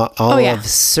 like of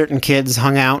certain kids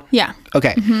hung out? Yeah.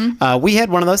 Okay. We had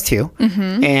one of those too.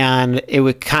 And it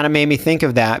would kind of made me think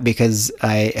of that because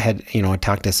I had,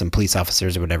 talked to some police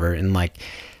officers or whatever, and like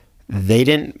they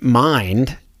didn't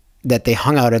mind that they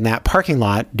hung out in that parking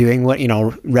lot doing what,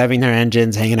 revving their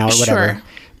engines, hanging out, whatever. Sure.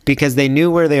 Because they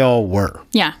knew where they all were.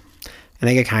 Yeah. And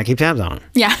they could kind of keep tabs on them.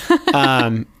 Yeah.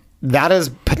 That is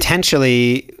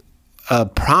potentially a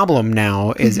problem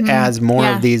now, is as more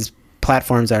of these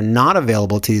platforms are not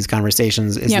available to these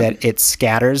conversations, is that it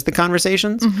scatters the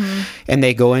conversations and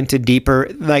they go into deeper,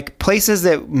 like places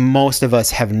that most of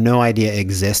us have no idea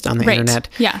exist on the internet.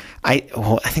 Yeah. I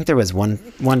think there was one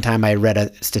time I read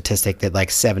a statistic that like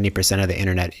 70% of the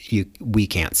internet we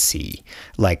can't see.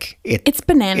 Like it's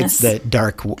bananas. It's the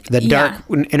dark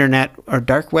internet, or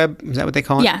dark web. Is that what they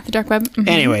call it? Yeah, the dark web.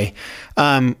 Anyway,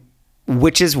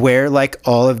 which is where like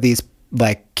all of these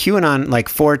like QAnon, like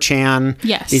 4chan,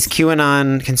 these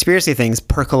QAnon conspiracy things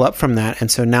perkle up from that.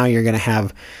 And so now you're going to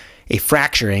have a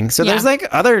fracturing. So there's like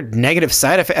other negative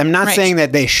side effects. I'm not saying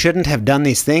that they shouldn't have done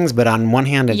these things, but on one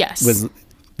hand,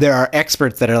 there are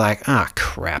experts that are like,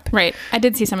 crap. Right. I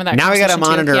did see some of that. Now we got to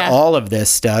monitor all of this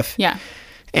stuff. Yeah.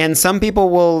 And some people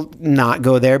will not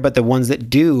go there, but the ones that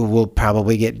do will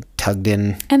probably get tugged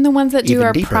in. And the ones that do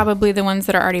are deeper. Probably the ones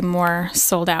that are already more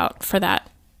sold out for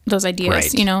those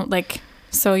ideas, right.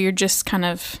 So you're just kind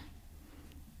of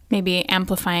maybe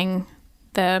amplifying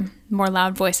the more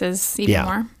loud voices even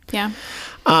more. Yeah.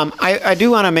 I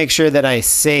do want to make sure that I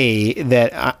say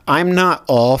that I'm not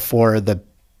all for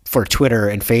Twitter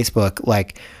and Facebook.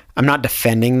 Like, I'm not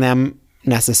defending them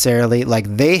necessarily. Like,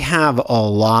 they have a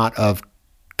lot of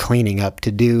cleaning up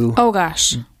to do. Oh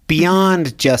gosh.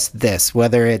 Beyond just this,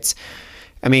 whether it's,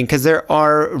 because there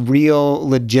are real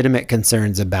legitimate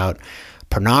concerns about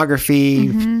pornography,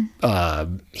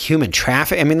 human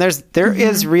traffic. There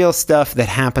is real stuff that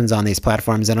happens on these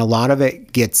platforms, and a lot of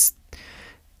it gets,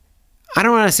 I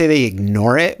don't want to say they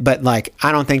ignore it, but like,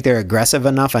 I don't think they're aggressive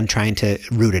enough on trying to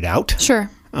root it out.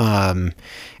 Sure. And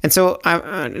so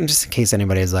just in case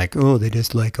anybody is like, oh, they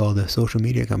just like all the social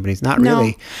media companies. Not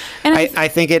really. And I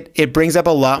think it brings up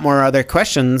a lot more other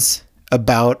questions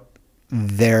about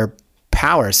their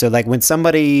power. So like when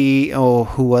somebody,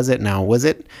 who was it now? Was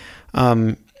it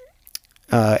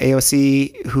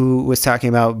AOC who was talking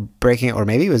about breaking, or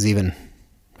maybe it was even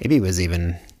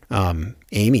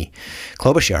Amy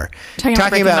Klobuchar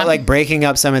talking about like breaking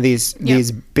up some of these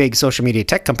big social media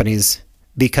tech companies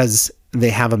because they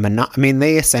have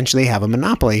they essentially have a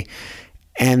monopoly,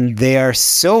 and they are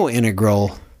so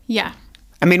integral. Yeah.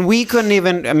 We couldn't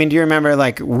even, do you remember,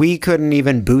 like, we couldn't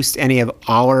even boost any of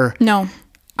our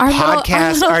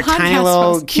podcast, our tiny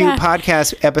little cute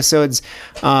podcast episodes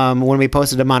when we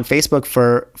posted them on Facebook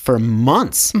for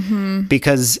months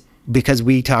because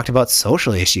we talked about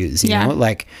social issues, you know,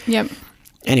 like,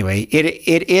 anyway,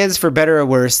 it is, for better or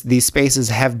worse, these spaces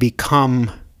have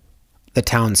become the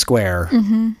town square,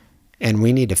 and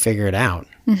we need to figure it out.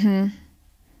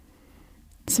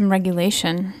 Some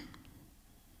regulation.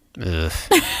 Ugh.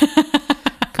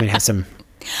 Can we have some?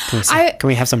 Can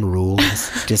we have some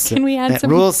rules? Can we add some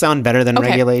rules? Sound better than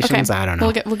regulations? Okay. I don't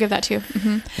know. We'll give that to you.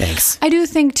 Thanks. I do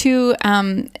think too.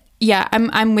 I'm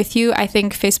with you. I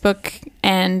think Facebook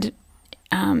and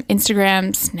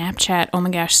Instagram, Snapchat. Oh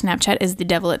my gosh, Snapchat is the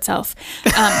devil itself.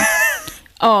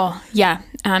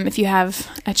 If you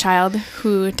have a child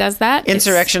who does that,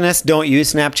 insurrectionists don't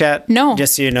use Snapchat. No,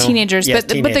 just so you know, teenagers. Yes,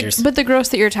 but the gross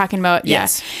that you're talking about,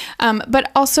 yes.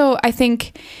 But also, I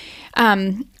think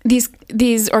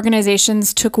these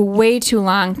organizations took way too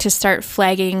long to start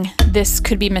flagging this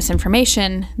could be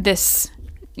misinformation. This,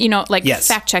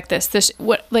 fact check this.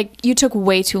 You took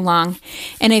way too long,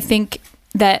 and I think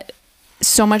that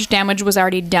so much damage was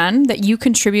already done that you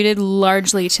contributed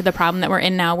largely to the problem that we're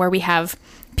in now, where we have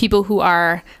people who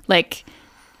are like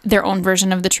their own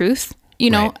version of the truth. You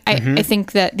know, Right. I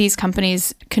think that these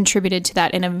companies contributed to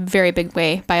that in a very big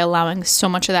way by allowing so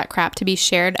much of that crap to be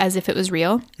shared as if it was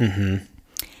real. Mm-hmm.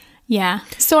 Yeah.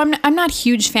 So I'm not a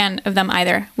huge fan of them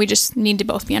either. We just need to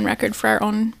both be on record for our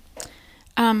own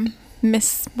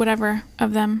miss whatever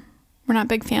of them. We're not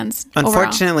big fans.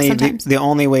 Unfortunately, overall, the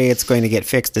only way it's going to get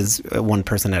fixed is one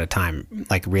person at a time.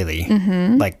 Like really,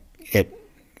 like it,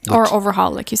 or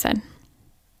overhaul, like you said.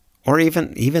 or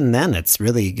even then, it's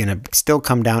really gonna still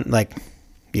come down. Like,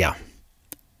 yeah,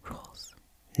 Rules.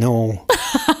 no.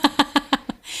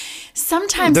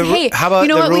 Sometimes, The ru- hey, how about you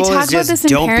know the what? We rule talk is about just this in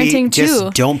don't be- parenting just too.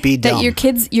 don't be dumb.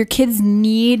 That your kids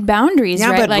need boundaries,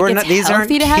 Yeah, right? but Like we're it's not. These aren't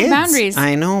healthy to kids. have boundaries.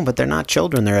 I know, but they're not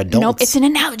children. They're adults. Nope, it's an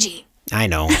analogy. I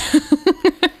know.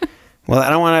 Well, I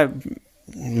don't want to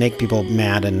make people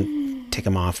mad and tick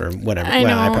them off or whatever. I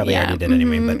Well, I know, probably yeah. already did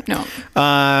anyway. But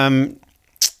No.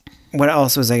 what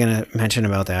else was I going to mention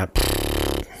about that?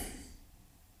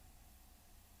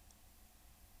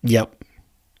 Yep.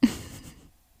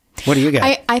 What do you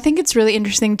got? I think it's really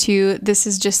interesting too. This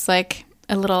is just like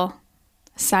a little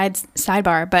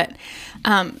sidebar, but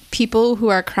people who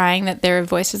are crying that their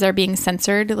voices are being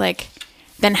censored, like,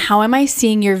 then how am I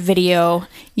seeing your video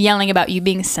yelling about you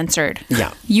being censored?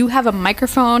 Yeah. You have a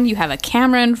microphone, you have a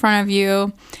camera in front of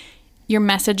you. Your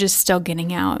message is still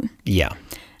getting out. Yeah.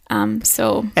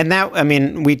 So And that, I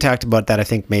mean, we talked about that, I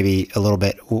think maybe a little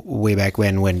bit way back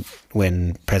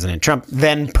when President Trump,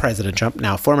 then President Trump,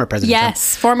 now former President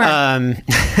yes, former. Trump,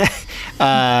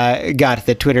 got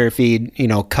the Twitter feed,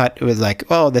 cut. It was like,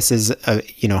 oh, this is,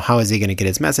 how is he going to get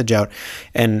his message out?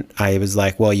 And I was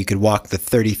like, well, you could walk the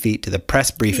 30 feet to the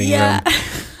press briefing room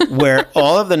where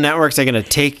all of the networks are going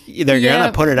to they're going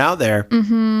to put it out there.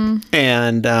 Mm-hmm.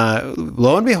 And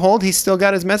lo and behold, he's still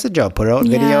got his message out, put out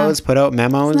videos, put out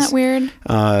memos. Isn't that weird?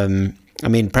 I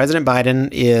mean, President Biden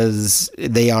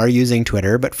they are using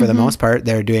Twitter, but for the most part,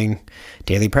 they're doing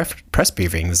daily press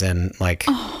briefings and like,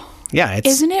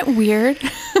 Isn't it weird?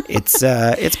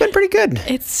 it's been pretty good.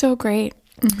 It's so great.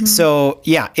 So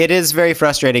yeah, it is very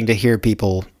frustrating to hear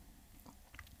people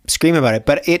scream about it,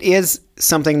 but it is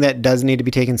something that does need to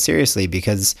be taken seriously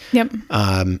because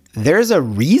there's a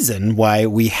reason why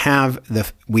we have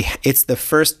it's the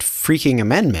first freaking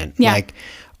amendment. Yeah. Like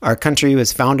our country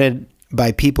was founded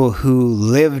by people who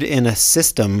lived in a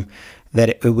system that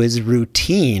it was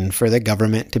routine for the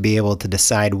government to be able to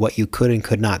decide what you could and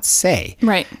could not say.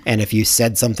 Right. And if you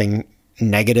said something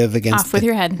negative against Off with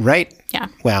your head. Right. Yeah.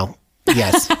 Well,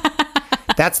 yes.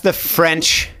 That's the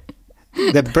French.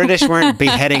 The British weren't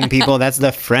beheading people. That's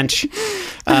the French.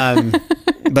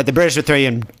 But the British would throw you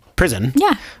in prison.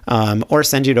 Yeah. Or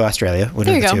send you to Australia. One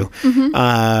There of you the go. two.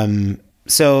 Mm-hmm.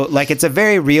 So like it's a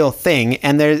very real thing,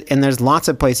 and there's lots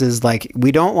of places like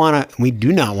we do not want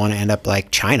to end up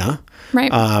like China,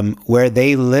 Right. Where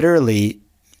they literally,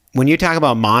 when you talk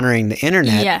about monitoring the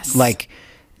internet, Yes. like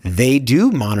they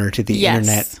do monitor the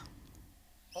internet,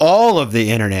 all of the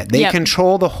internet. They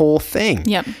control the whole thing.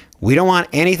 Yep. We don't want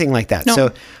anything like that. No.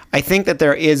 So I think that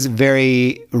there is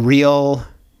very real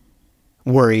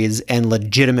worries and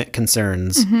legitimate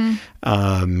concerns.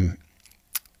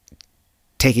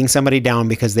 Taking somebody down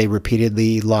because they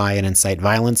repeatedly lie and incite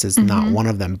violence is not one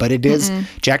of them. But it is,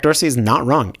 Jack Dorsey is not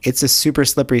wrong. It's a super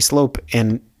slippery slope.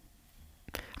 And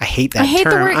I hate that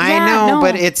term. The word. I Yeah, know, no,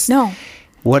 but it's, no.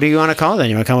 What do you want to call it then?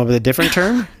 You want to come up with a different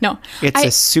term? No. It's a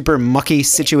super mucky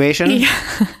situation.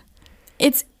 Yeah.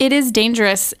 It is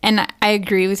dangerous, and I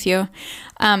agree with you.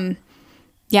 Yeah,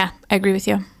 I agree with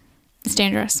you. It's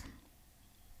dangerous.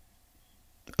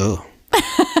 Oh.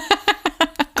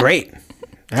 Great.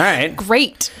 All right.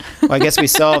 Great. Well, I guess we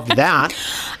solved that.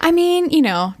 I mean,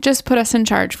 just put us in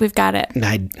charge. We've got it.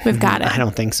 We've got it. I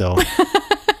don't think so.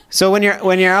 So when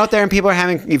you're out there and people are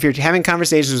if you're having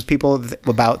conversations with people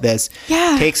about this,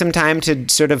 take some time to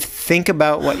sort of think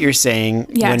about what you're saying.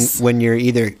 Yes. When you're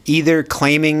either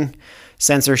claiming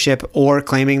censorship or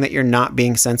claiming that you're not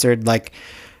being censored, like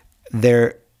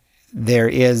there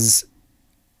is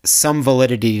some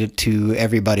validity to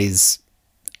everybody's.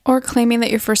 Or claiming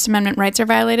that your First Amendment rights are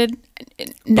violated.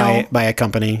 No. By a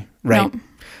company, right?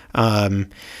 No.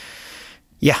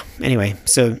 Yeah. Anyway,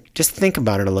 so just think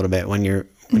about it a little bit when you're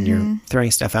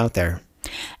throwing stuff out there.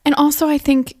 And also, I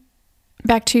think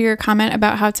back to your comment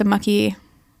about how it's a mucky,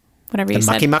 whatever you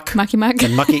said, mucky muck, the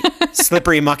mucky,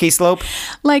 slippery mucky slope.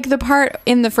 Like the part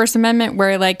in the First Amendment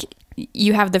where like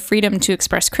you have the freedom to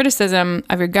express criticism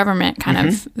of your government, kind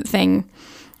of thing.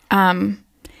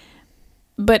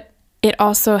 But it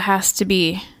also has to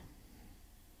be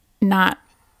not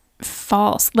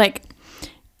false. Like,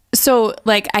 so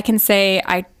like I can say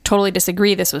I totally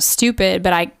disagree, this was stupid,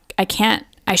 but I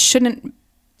shouldn't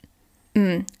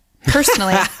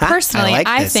personally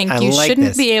I think you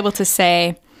shouldn't be able to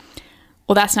say,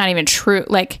 well, that's not even true.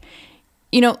 Like,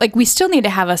 like we still need to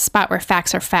have a spot where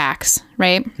facts are facts,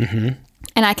 right? Mm-hmm.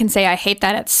 And I can say, I hate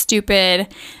that, it's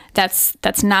stupid,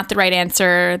 that's not the right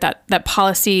answer, that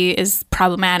policy is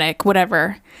problematic,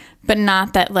 whatever, but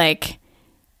not that like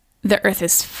the earth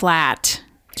is flat.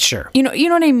 Sure. You know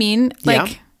what I mean?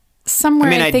 Like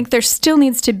somewhere I think there still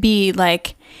needs to be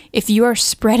like, if you are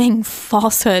spreading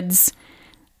falsehoods,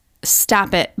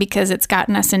 stop it, because it's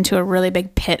gotten us into a really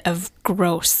big pit of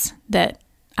gross that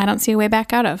I don't see a way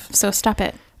back out of. So stop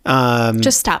it.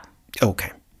 Just stop.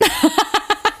 Okay.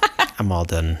 I'm all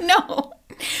done. No.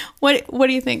 What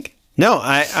do you think? No,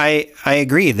 I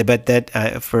agree. But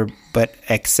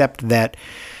except that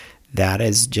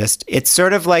is just, it's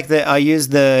sort of like I'll use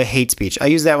the hate speech. I'll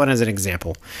use that one as an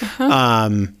example.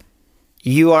 Uh-huh.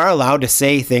 You are allowed to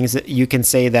say things that you can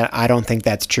say that I don't think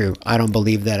that's true. I don't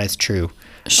believe that is true.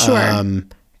 Sure.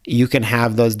 You can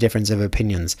have those difference of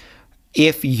opinions.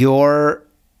 If your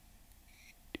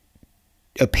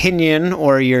opinion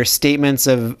or your statements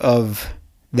of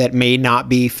that may not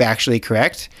be factually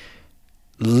correct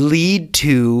lead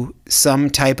to some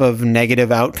type of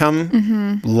negative outcome,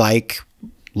 mm-hmm. like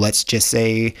let's just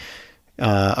say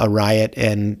a riot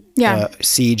and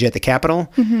siege at the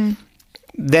Capitol, mm-hmm.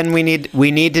 then we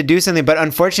need to do something. But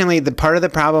unfortunately, the part of the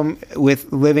problem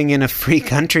with living in a free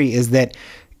country is that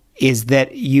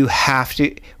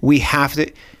we have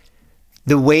to.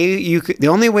 The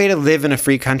only way to live in a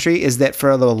free country is that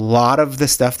for a lot of the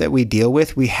stuff that we deal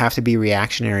with, we have to be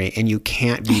reactionary, and you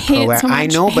can't be proactive. I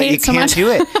know, but you can't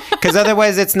do it because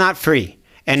otherwise it's not free.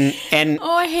 And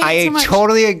I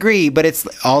totally agree, but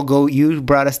you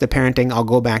brought us to parenting. I'll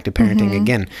go back to parenting mm-hmm.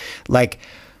 again. Like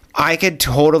I could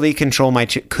totally control my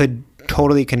children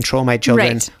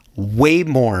right. way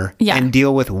more and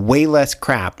deal with way less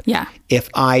crap if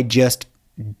I just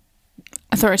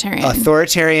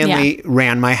authoritarianly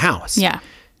ran my house. Yeah.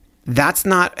 That's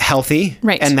not healthy.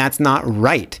 Right. And that's not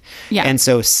right. Yeah. And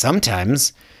so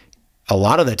sometimes, a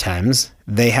lot of the times,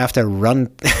 they have to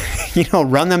run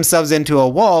themselves into a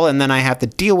wall, and then I have to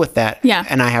deal with that. Yeah.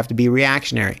 And I have to be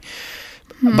reactionary.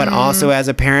 But also as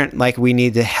a parent, like we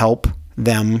need to help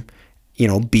them,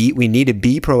 we need to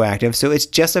be proactive. So it's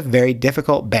just a very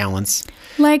difficult balance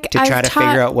to try to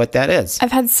figure out what that is.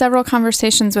 I've had several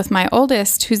conversations with my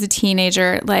oldest, who's a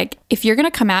teenager. Like, if you're going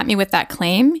to come at me with that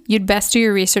claim, you'd best do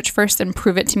your research first and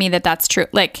prove it to me that that's true.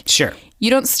 Like, sure. You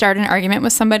don't start an argument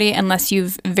with somebody unless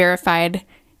you've verified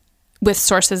with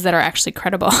sources that are actually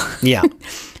credible. Yeah.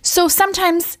 So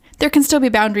sometimes there can still be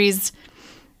boundaries,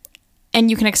 and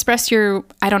you can express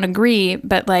I don't agree,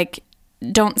 but like,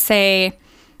 don't say,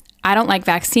 I don't like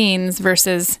vaccines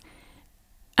versus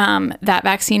that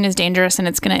vaccine is dangerous and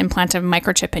it's going to implant a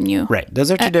microchip in you. Right. Those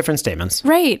are two different statements.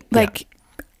 Right. Like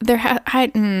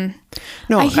I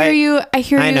hear you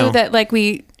that like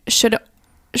we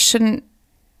shouldn't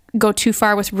go too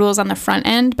far with rules on the front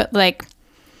end, but like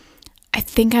I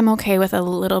think I'm okay with a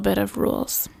little bit of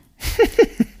rules.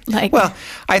 Like, well,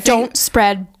 don't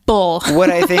spread bull. What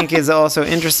I think is also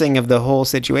interesting of the whole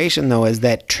situation, though, is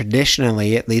that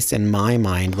traditionally, at least in my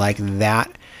mind, like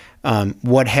that,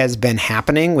 what has been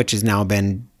happening, which has now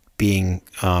been being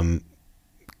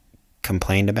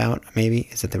complained about, maybe,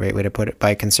 is that the right way to put it,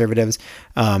 by conservatives,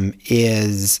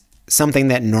 is something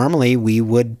that normally we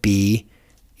would be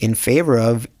in favor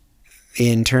of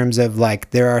in terms of like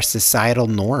there are societal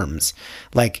norms.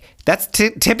 Like that's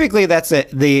typically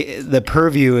the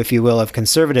purview, if you will, of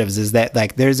conservatives, is that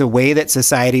like there's a way that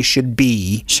society should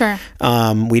be. Sure.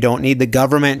 We don't need the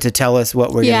government to tell us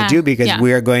what we're going to do because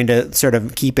we are going to sort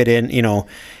of keep it in,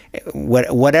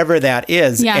 whatever that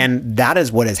is. Yeah. And that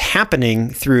is what is happening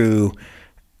through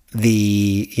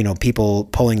the, people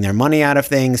pulling their money out of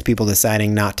things, people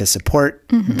deciding not to support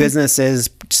businesses,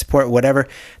 support whatever.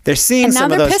 They're seeing and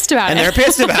some of those. And they're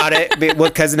pissed about it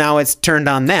because now it's turned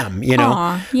on them,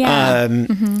 Aww,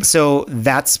 yeah. So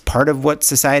that's part of what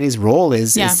society's role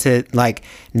is to like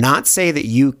not say that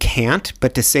you can't,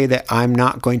 but to say that I'm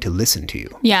not going to listen to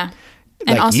you. Yeah.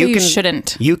 And like also you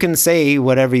shouldn't. You can say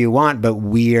whatever you want, but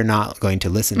we are not going to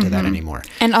listen to that anymore.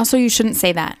 And also you shouldn't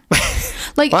say that.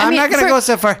 Like, well, I'm not going to go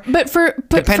so far. But for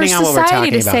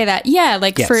society to say that,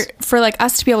 like for like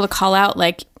us to be able to call out,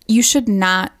 like you should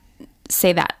not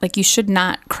say that. Like you should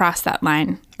not cross that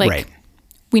line. Like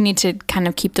we need to kind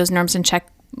of keep those norms in check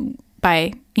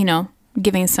by,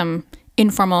 giving some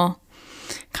informal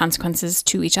consequences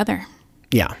to each other.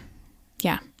 Yeah.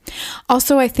 Yeah.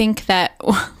 Also, I think that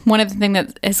one of the things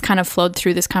that has kind of flowed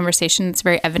through this conversation that's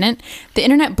very evident, the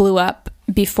internet blew up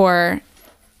before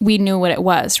we knew what it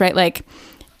was, right? Like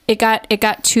it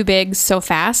got too big so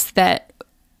fast that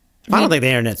I don't think the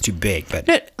internet's too big, but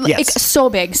like so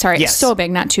big, sorry, Yes. so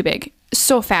big, not too big.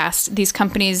 So fast. These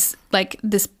companies like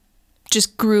this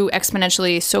just grew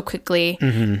exponentially so quickly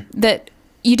that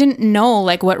you didn't know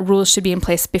like what rules should be in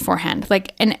place beforehand.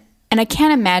 Like and I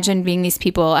can't imagine being these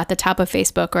people at the top of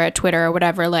Facebook or at Twitter or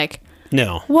whatever, like,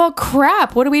 no. well,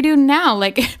 crap, what do we do now?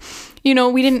 Like, we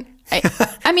didn't,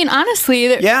 I mean,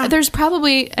 honestly, there's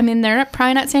probably, they're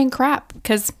probably not saying crap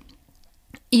because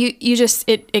you just,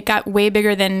 it got way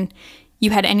bigger than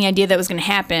you had any idea that was going to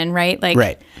happen, right? Like,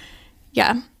 Right.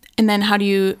 Yeah. And then how do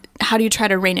you try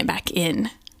to rein it back in?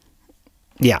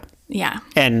 Yeah. Yeah.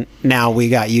 And now we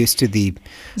got used to the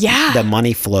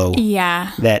money flow.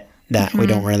 Yeah. That we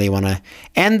don't really want to.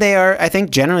 And they are, I think,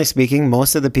 generally speaking,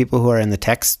 most of the people who are in the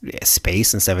tech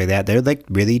space and stuff like that, they're like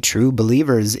really true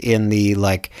believers in the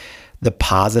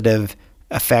positive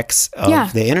effects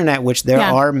of the internet, which there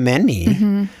are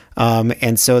many.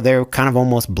 And so they're kind of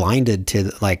almost blinded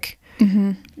to like,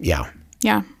 yeah.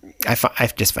 I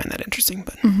just find that interesting,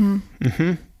 but.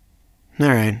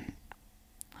 All right.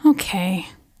 Okay.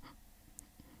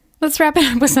 Let's wrap it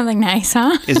up with something nice,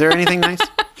 huh? Is there anything nice?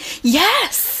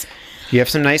 Yes. You have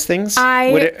some nice things? Is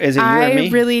it you or me? I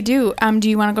really do. Do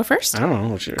you want to go first? I don't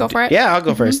know. Go for it. Yeah, I'll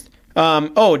go first.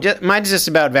 Mine's just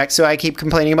about vaccine. So I keep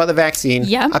complaining about the vaccine.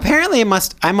 Yeah. Apparently,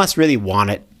 I must really want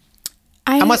it.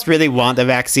 I must really want the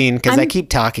vaccine because I keep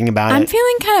talking about it. I'm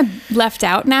feeling kind of left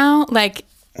out now. Like,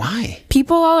 why?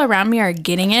 People all around me are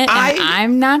getting it, and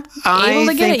I'm not able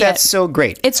to get it yet. I think that's so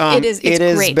great. It is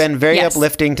has great. been very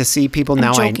uplifting to see people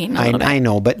now. I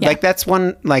know, but like that's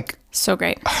one like so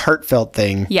great heartfelt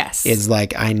thing. Yes, is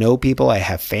like I know people. I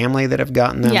have family that have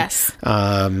gotten them. Yes.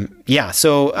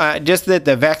 So just that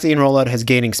the vaccine rollout has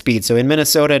gaining speed. So in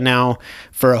Minnesota now,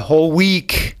 for a whole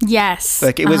week. Yes.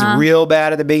 Like it was real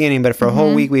bad at the beginning, but for a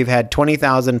whole week we've had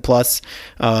 20,000 plus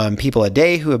people a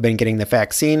day who have been getting the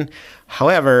vaccine.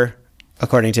 However,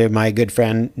 according to my good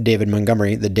friend David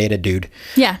Montgomery, the data dude,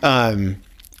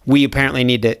 we apparently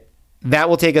need to. That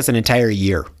will take us an entire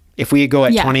year. If we go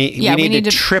at 20, we need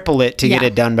to triple it to get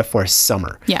it done before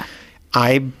summer. Yeah.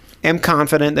 I am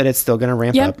confident that it's still going to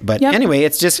ramp up. But anyway,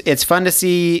 it's fun to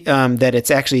see that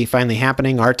it's actually finally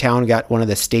happening. Our town got one of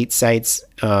the state sites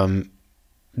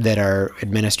that are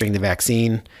administering the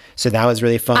vaccine. So that was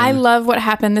really fun. I love what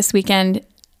happened this weekend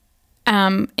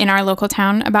in our local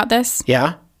town about this.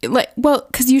 Yeah.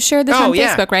 Because you shared this on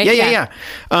Facebook, right?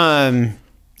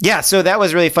 Yeah, so that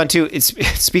was really fun too. It's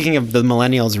speaking of the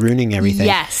millennials ruining everything.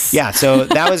 Yes. Yeah, so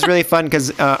that was really fun because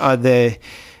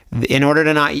in order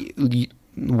to not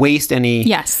waste any.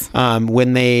 Yes.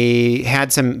 When they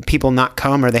had some people not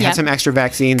come or they had some extra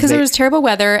vaccines. Because there was terrible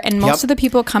weather and most of the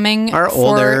people coming are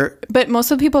older. But most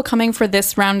of the people coming for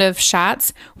this round of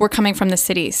shots were coming from the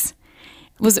cities.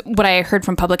 Was what I heard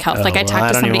from public health. I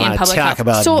talked to somebody in public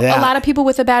health. So a lot of people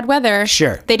with the bad weather,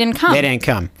 they didn't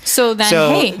come. So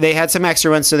then, they had some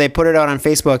extra ones. So they put it out on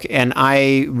Facebook and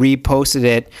I reposted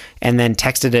it and then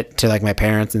texted it to like my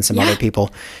parents and some other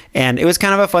people. And it was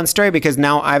kind of a fun story because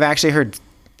now I've actually heard,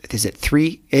 is it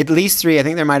at least three? I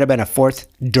think there might have been a fourth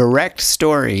direct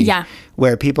story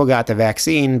where people got the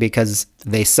vaccine because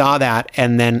they saw that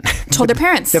and then told their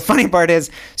parents. The funny part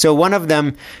is, so one of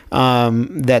them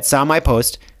that saw my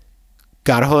post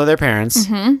got a hold of their parents.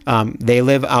 They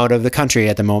live out of the country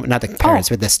at the moment. Not the parents,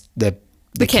 but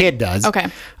the kid does. Okay.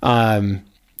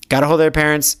 Got a hold of their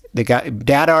parents.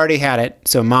 Dad already had it.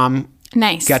 So mom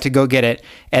got to go get it.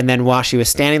 And then while she was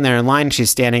standing there in line, she's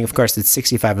standing, of course, it's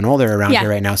 65 and older around here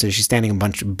right now. So she's standing a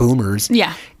bunch of boomers.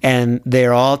 Yeah. And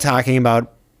they're all talking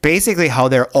about basically how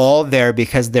they're all there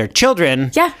because their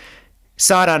children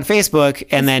saw it on Facebook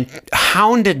and then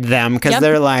hounded them because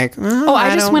they're like,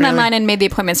 I just went online and made the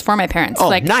appointments for my parents. Oh,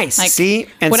 nice. See?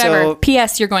 And whatever. So,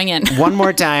 P.S. You're going in. One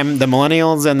more time, the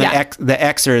millennials and the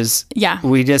Xers,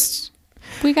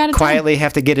 we got it quietly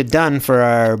have to get it done for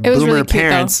our boomer really cute,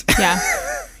 parents. Though. Yeah.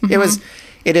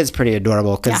 It is pretty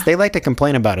adorable because they like to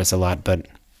complain about us a lot, but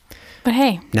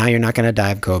hey, now you're not going to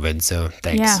die of COVID, so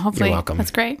thanks. Yeah, hopefully. You're welcome.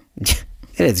 That's great.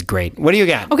 It is great. What do you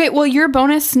got? Okay, well, your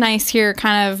bonus nice here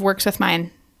kind of works with mine.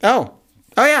 Oh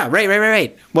yeah,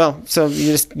 right. Well, so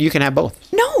you can have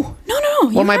both. No.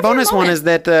 Well, my bonus one is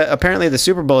that apparently the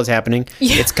Super Bowl is happening.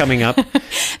 Yeah. It's coming up.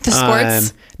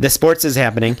 The sports is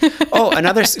happening.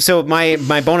 So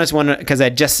my bonus one, because I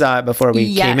just saw it before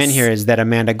we came in here, is that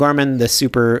Amanda Gorman, the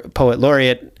super poet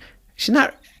laureate, she's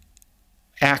not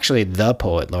actually the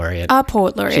poet laureate. A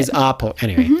poet laureate. She's a poet.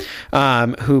 Anyway,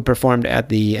 who performed at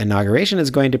the inauguration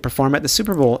is going to perform at the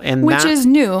Super Bowl. And Which is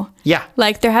new. Yeah.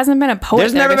 Like, there hasn't been a poet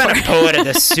There's there never before. been a poet at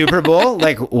the Super Bowl.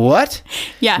 Like, what?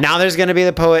 Yeah. Now there's going to be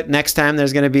the poet. Next time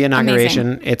there's going to be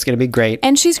inauguration. Amazing. It's going to be great.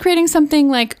 And she's creating something,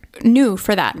 like, new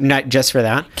for that. Not just for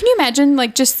that. Can you imagine,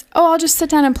 like, I'll just sit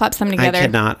down and plop them together?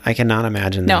 I cannot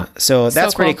imagine No. that. So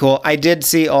that's So pretty cool. I did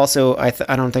see also, I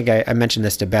don't think I mentioned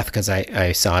this to Beth because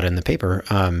I saw it in the paper,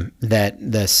 that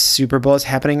the Super Bowl is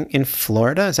happening in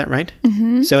Florida. Is that right?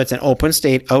 Mm-hmm. So it's an open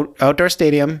outdoor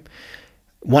stadium,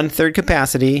 1/3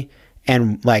 capacity,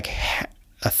 and like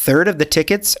a third of the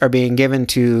tickets are being given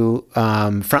to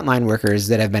frontline workers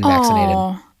that have been vaccinated.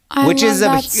 Oh, which is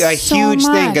a so huge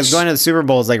thing because much. going to the Super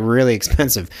Bowl is like really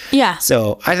expensive. Yeah.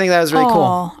 So I think that was really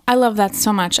cool. I love that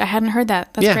so much. I hadn't heard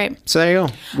that. That's great. So there you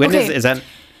go. When Okay. is that?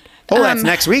 Oh, that's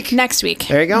next week. Next week.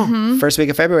 There you go. First week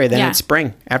of February. Then Yeah. it's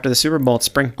spring. After the Super Bowl, it's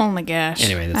spring. Oh my gosh.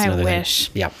 Anyway, that's I another wish.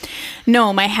 thing. Yeah.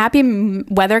 No, my happy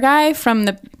weather guy from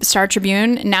the Star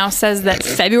Tribune now says that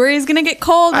February is going to get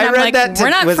cold. And I I'm read like, that. we're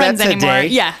not was friends that today? anymore.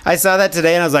 Yeah. I saw that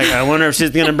today and I was like, I wonder if she's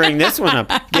going to bring this one up.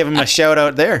 Give him a shout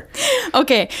out there.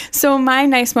 Okay, so my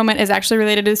nice moment is actually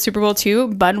related to the Super Bowl too.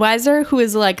 Budweiser, who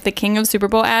is like the king of Super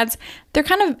Bowl ads, they're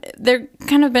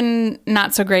kind of been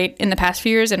not so great in the past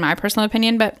few years, in my personal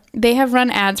opinion, but they have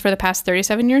run ads for the past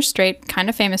 37 years straight, kind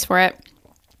of famous for it.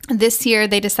 This year,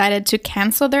 they decided to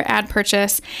cancel their ad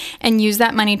purchase and use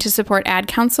that money to support Ad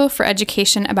Council for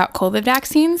education about COVID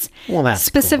vaccines. Well, that's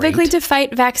specifically great. to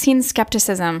fight vaccine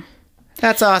skepticism.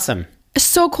 That's awesome.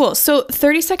 So cool. So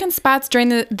 30-second spots during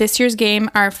this year's game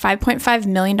are $5.5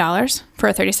 million for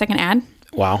a 30-second ad.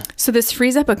 Wow. So this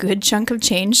frees up a good chunk of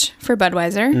change for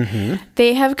Budweiser. Mm-hmm.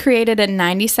 They have created a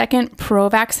 90-second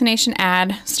pro-vaccination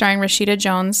ad starring Rashida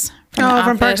Jones from The Office,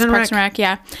 from Parks and Rec.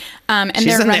 Yeah. And She's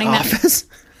they're in running The that. Office.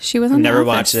 She was on Never The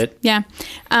Office. watched it. Yeah.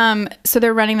 So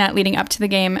they're running that leading up to the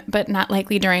game, but not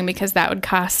likely during because that would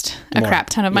cost a crap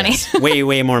ton of money. Yes.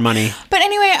 Way more money. But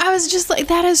anyway, I was just like,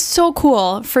 that is so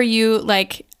cool for you.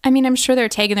 Like, I mean, I'm sure they're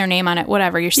tagging their name on it,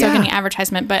 whatever. You're still getting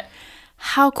advertisement, but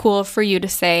how cool for you to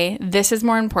say, this is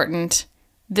more important.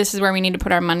 This is where we need to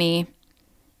put our money.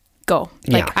 Go.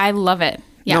 Like, Yeah. I love it.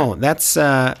 Yeah. No,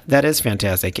 that is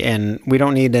fantastic. And we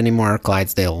don't need any more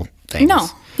Clydesdale things. No.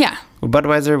 Yeah.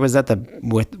 Budweiser was that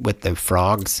with the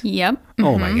frogs? Yep.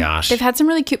 Oh my gosh. They've had some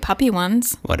really cute puppy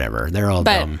ones. Whatever. They're all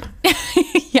But dumb.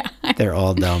 yeah. They're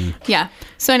all dumb. Yeah.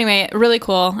 So anyway, really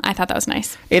cool. I thought that was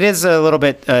nice. It is a little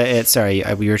bit,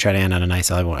 we were trying to end on a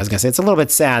nice level. I was going to say, it's a little bit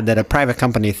sad that a private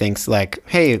company thinks like,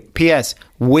 hey, P.S.,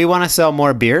 we want to sell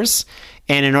more beers.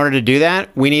 And in order to do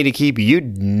that, we need to keep you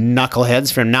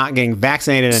knuckleheads from not getting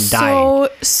vaccinated and dying.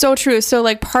 So true. So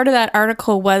like part of that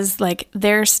article was like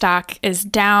their stock is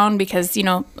down because, you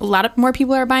know, a lot of more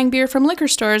people are buying beer from liquor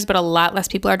stores, but a lot less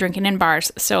people are drinking in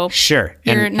bars. So Sure.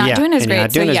 you're not doing as great. You're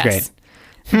not doing so as yes.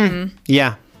 great.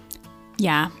 Yeah.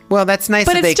 Yeah. Well, that's nice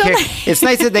But that they it's still care. It's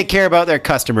nice that they care about their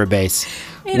customer base,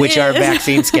 which are is.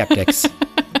 vaccine skeptics.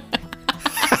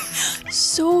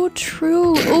 So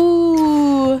true.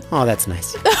 Ooh. Oh, that's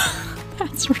nice.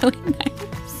 That's really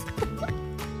nice.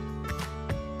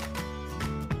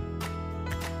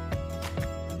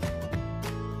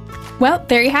 Well,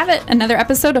 there you have it. Another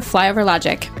episode of Flyover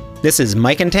Logic. This is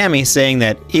Mike and Tammy saying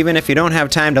that even if you don't have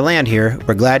time to land here,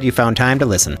 we're glad you found time to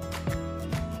listen.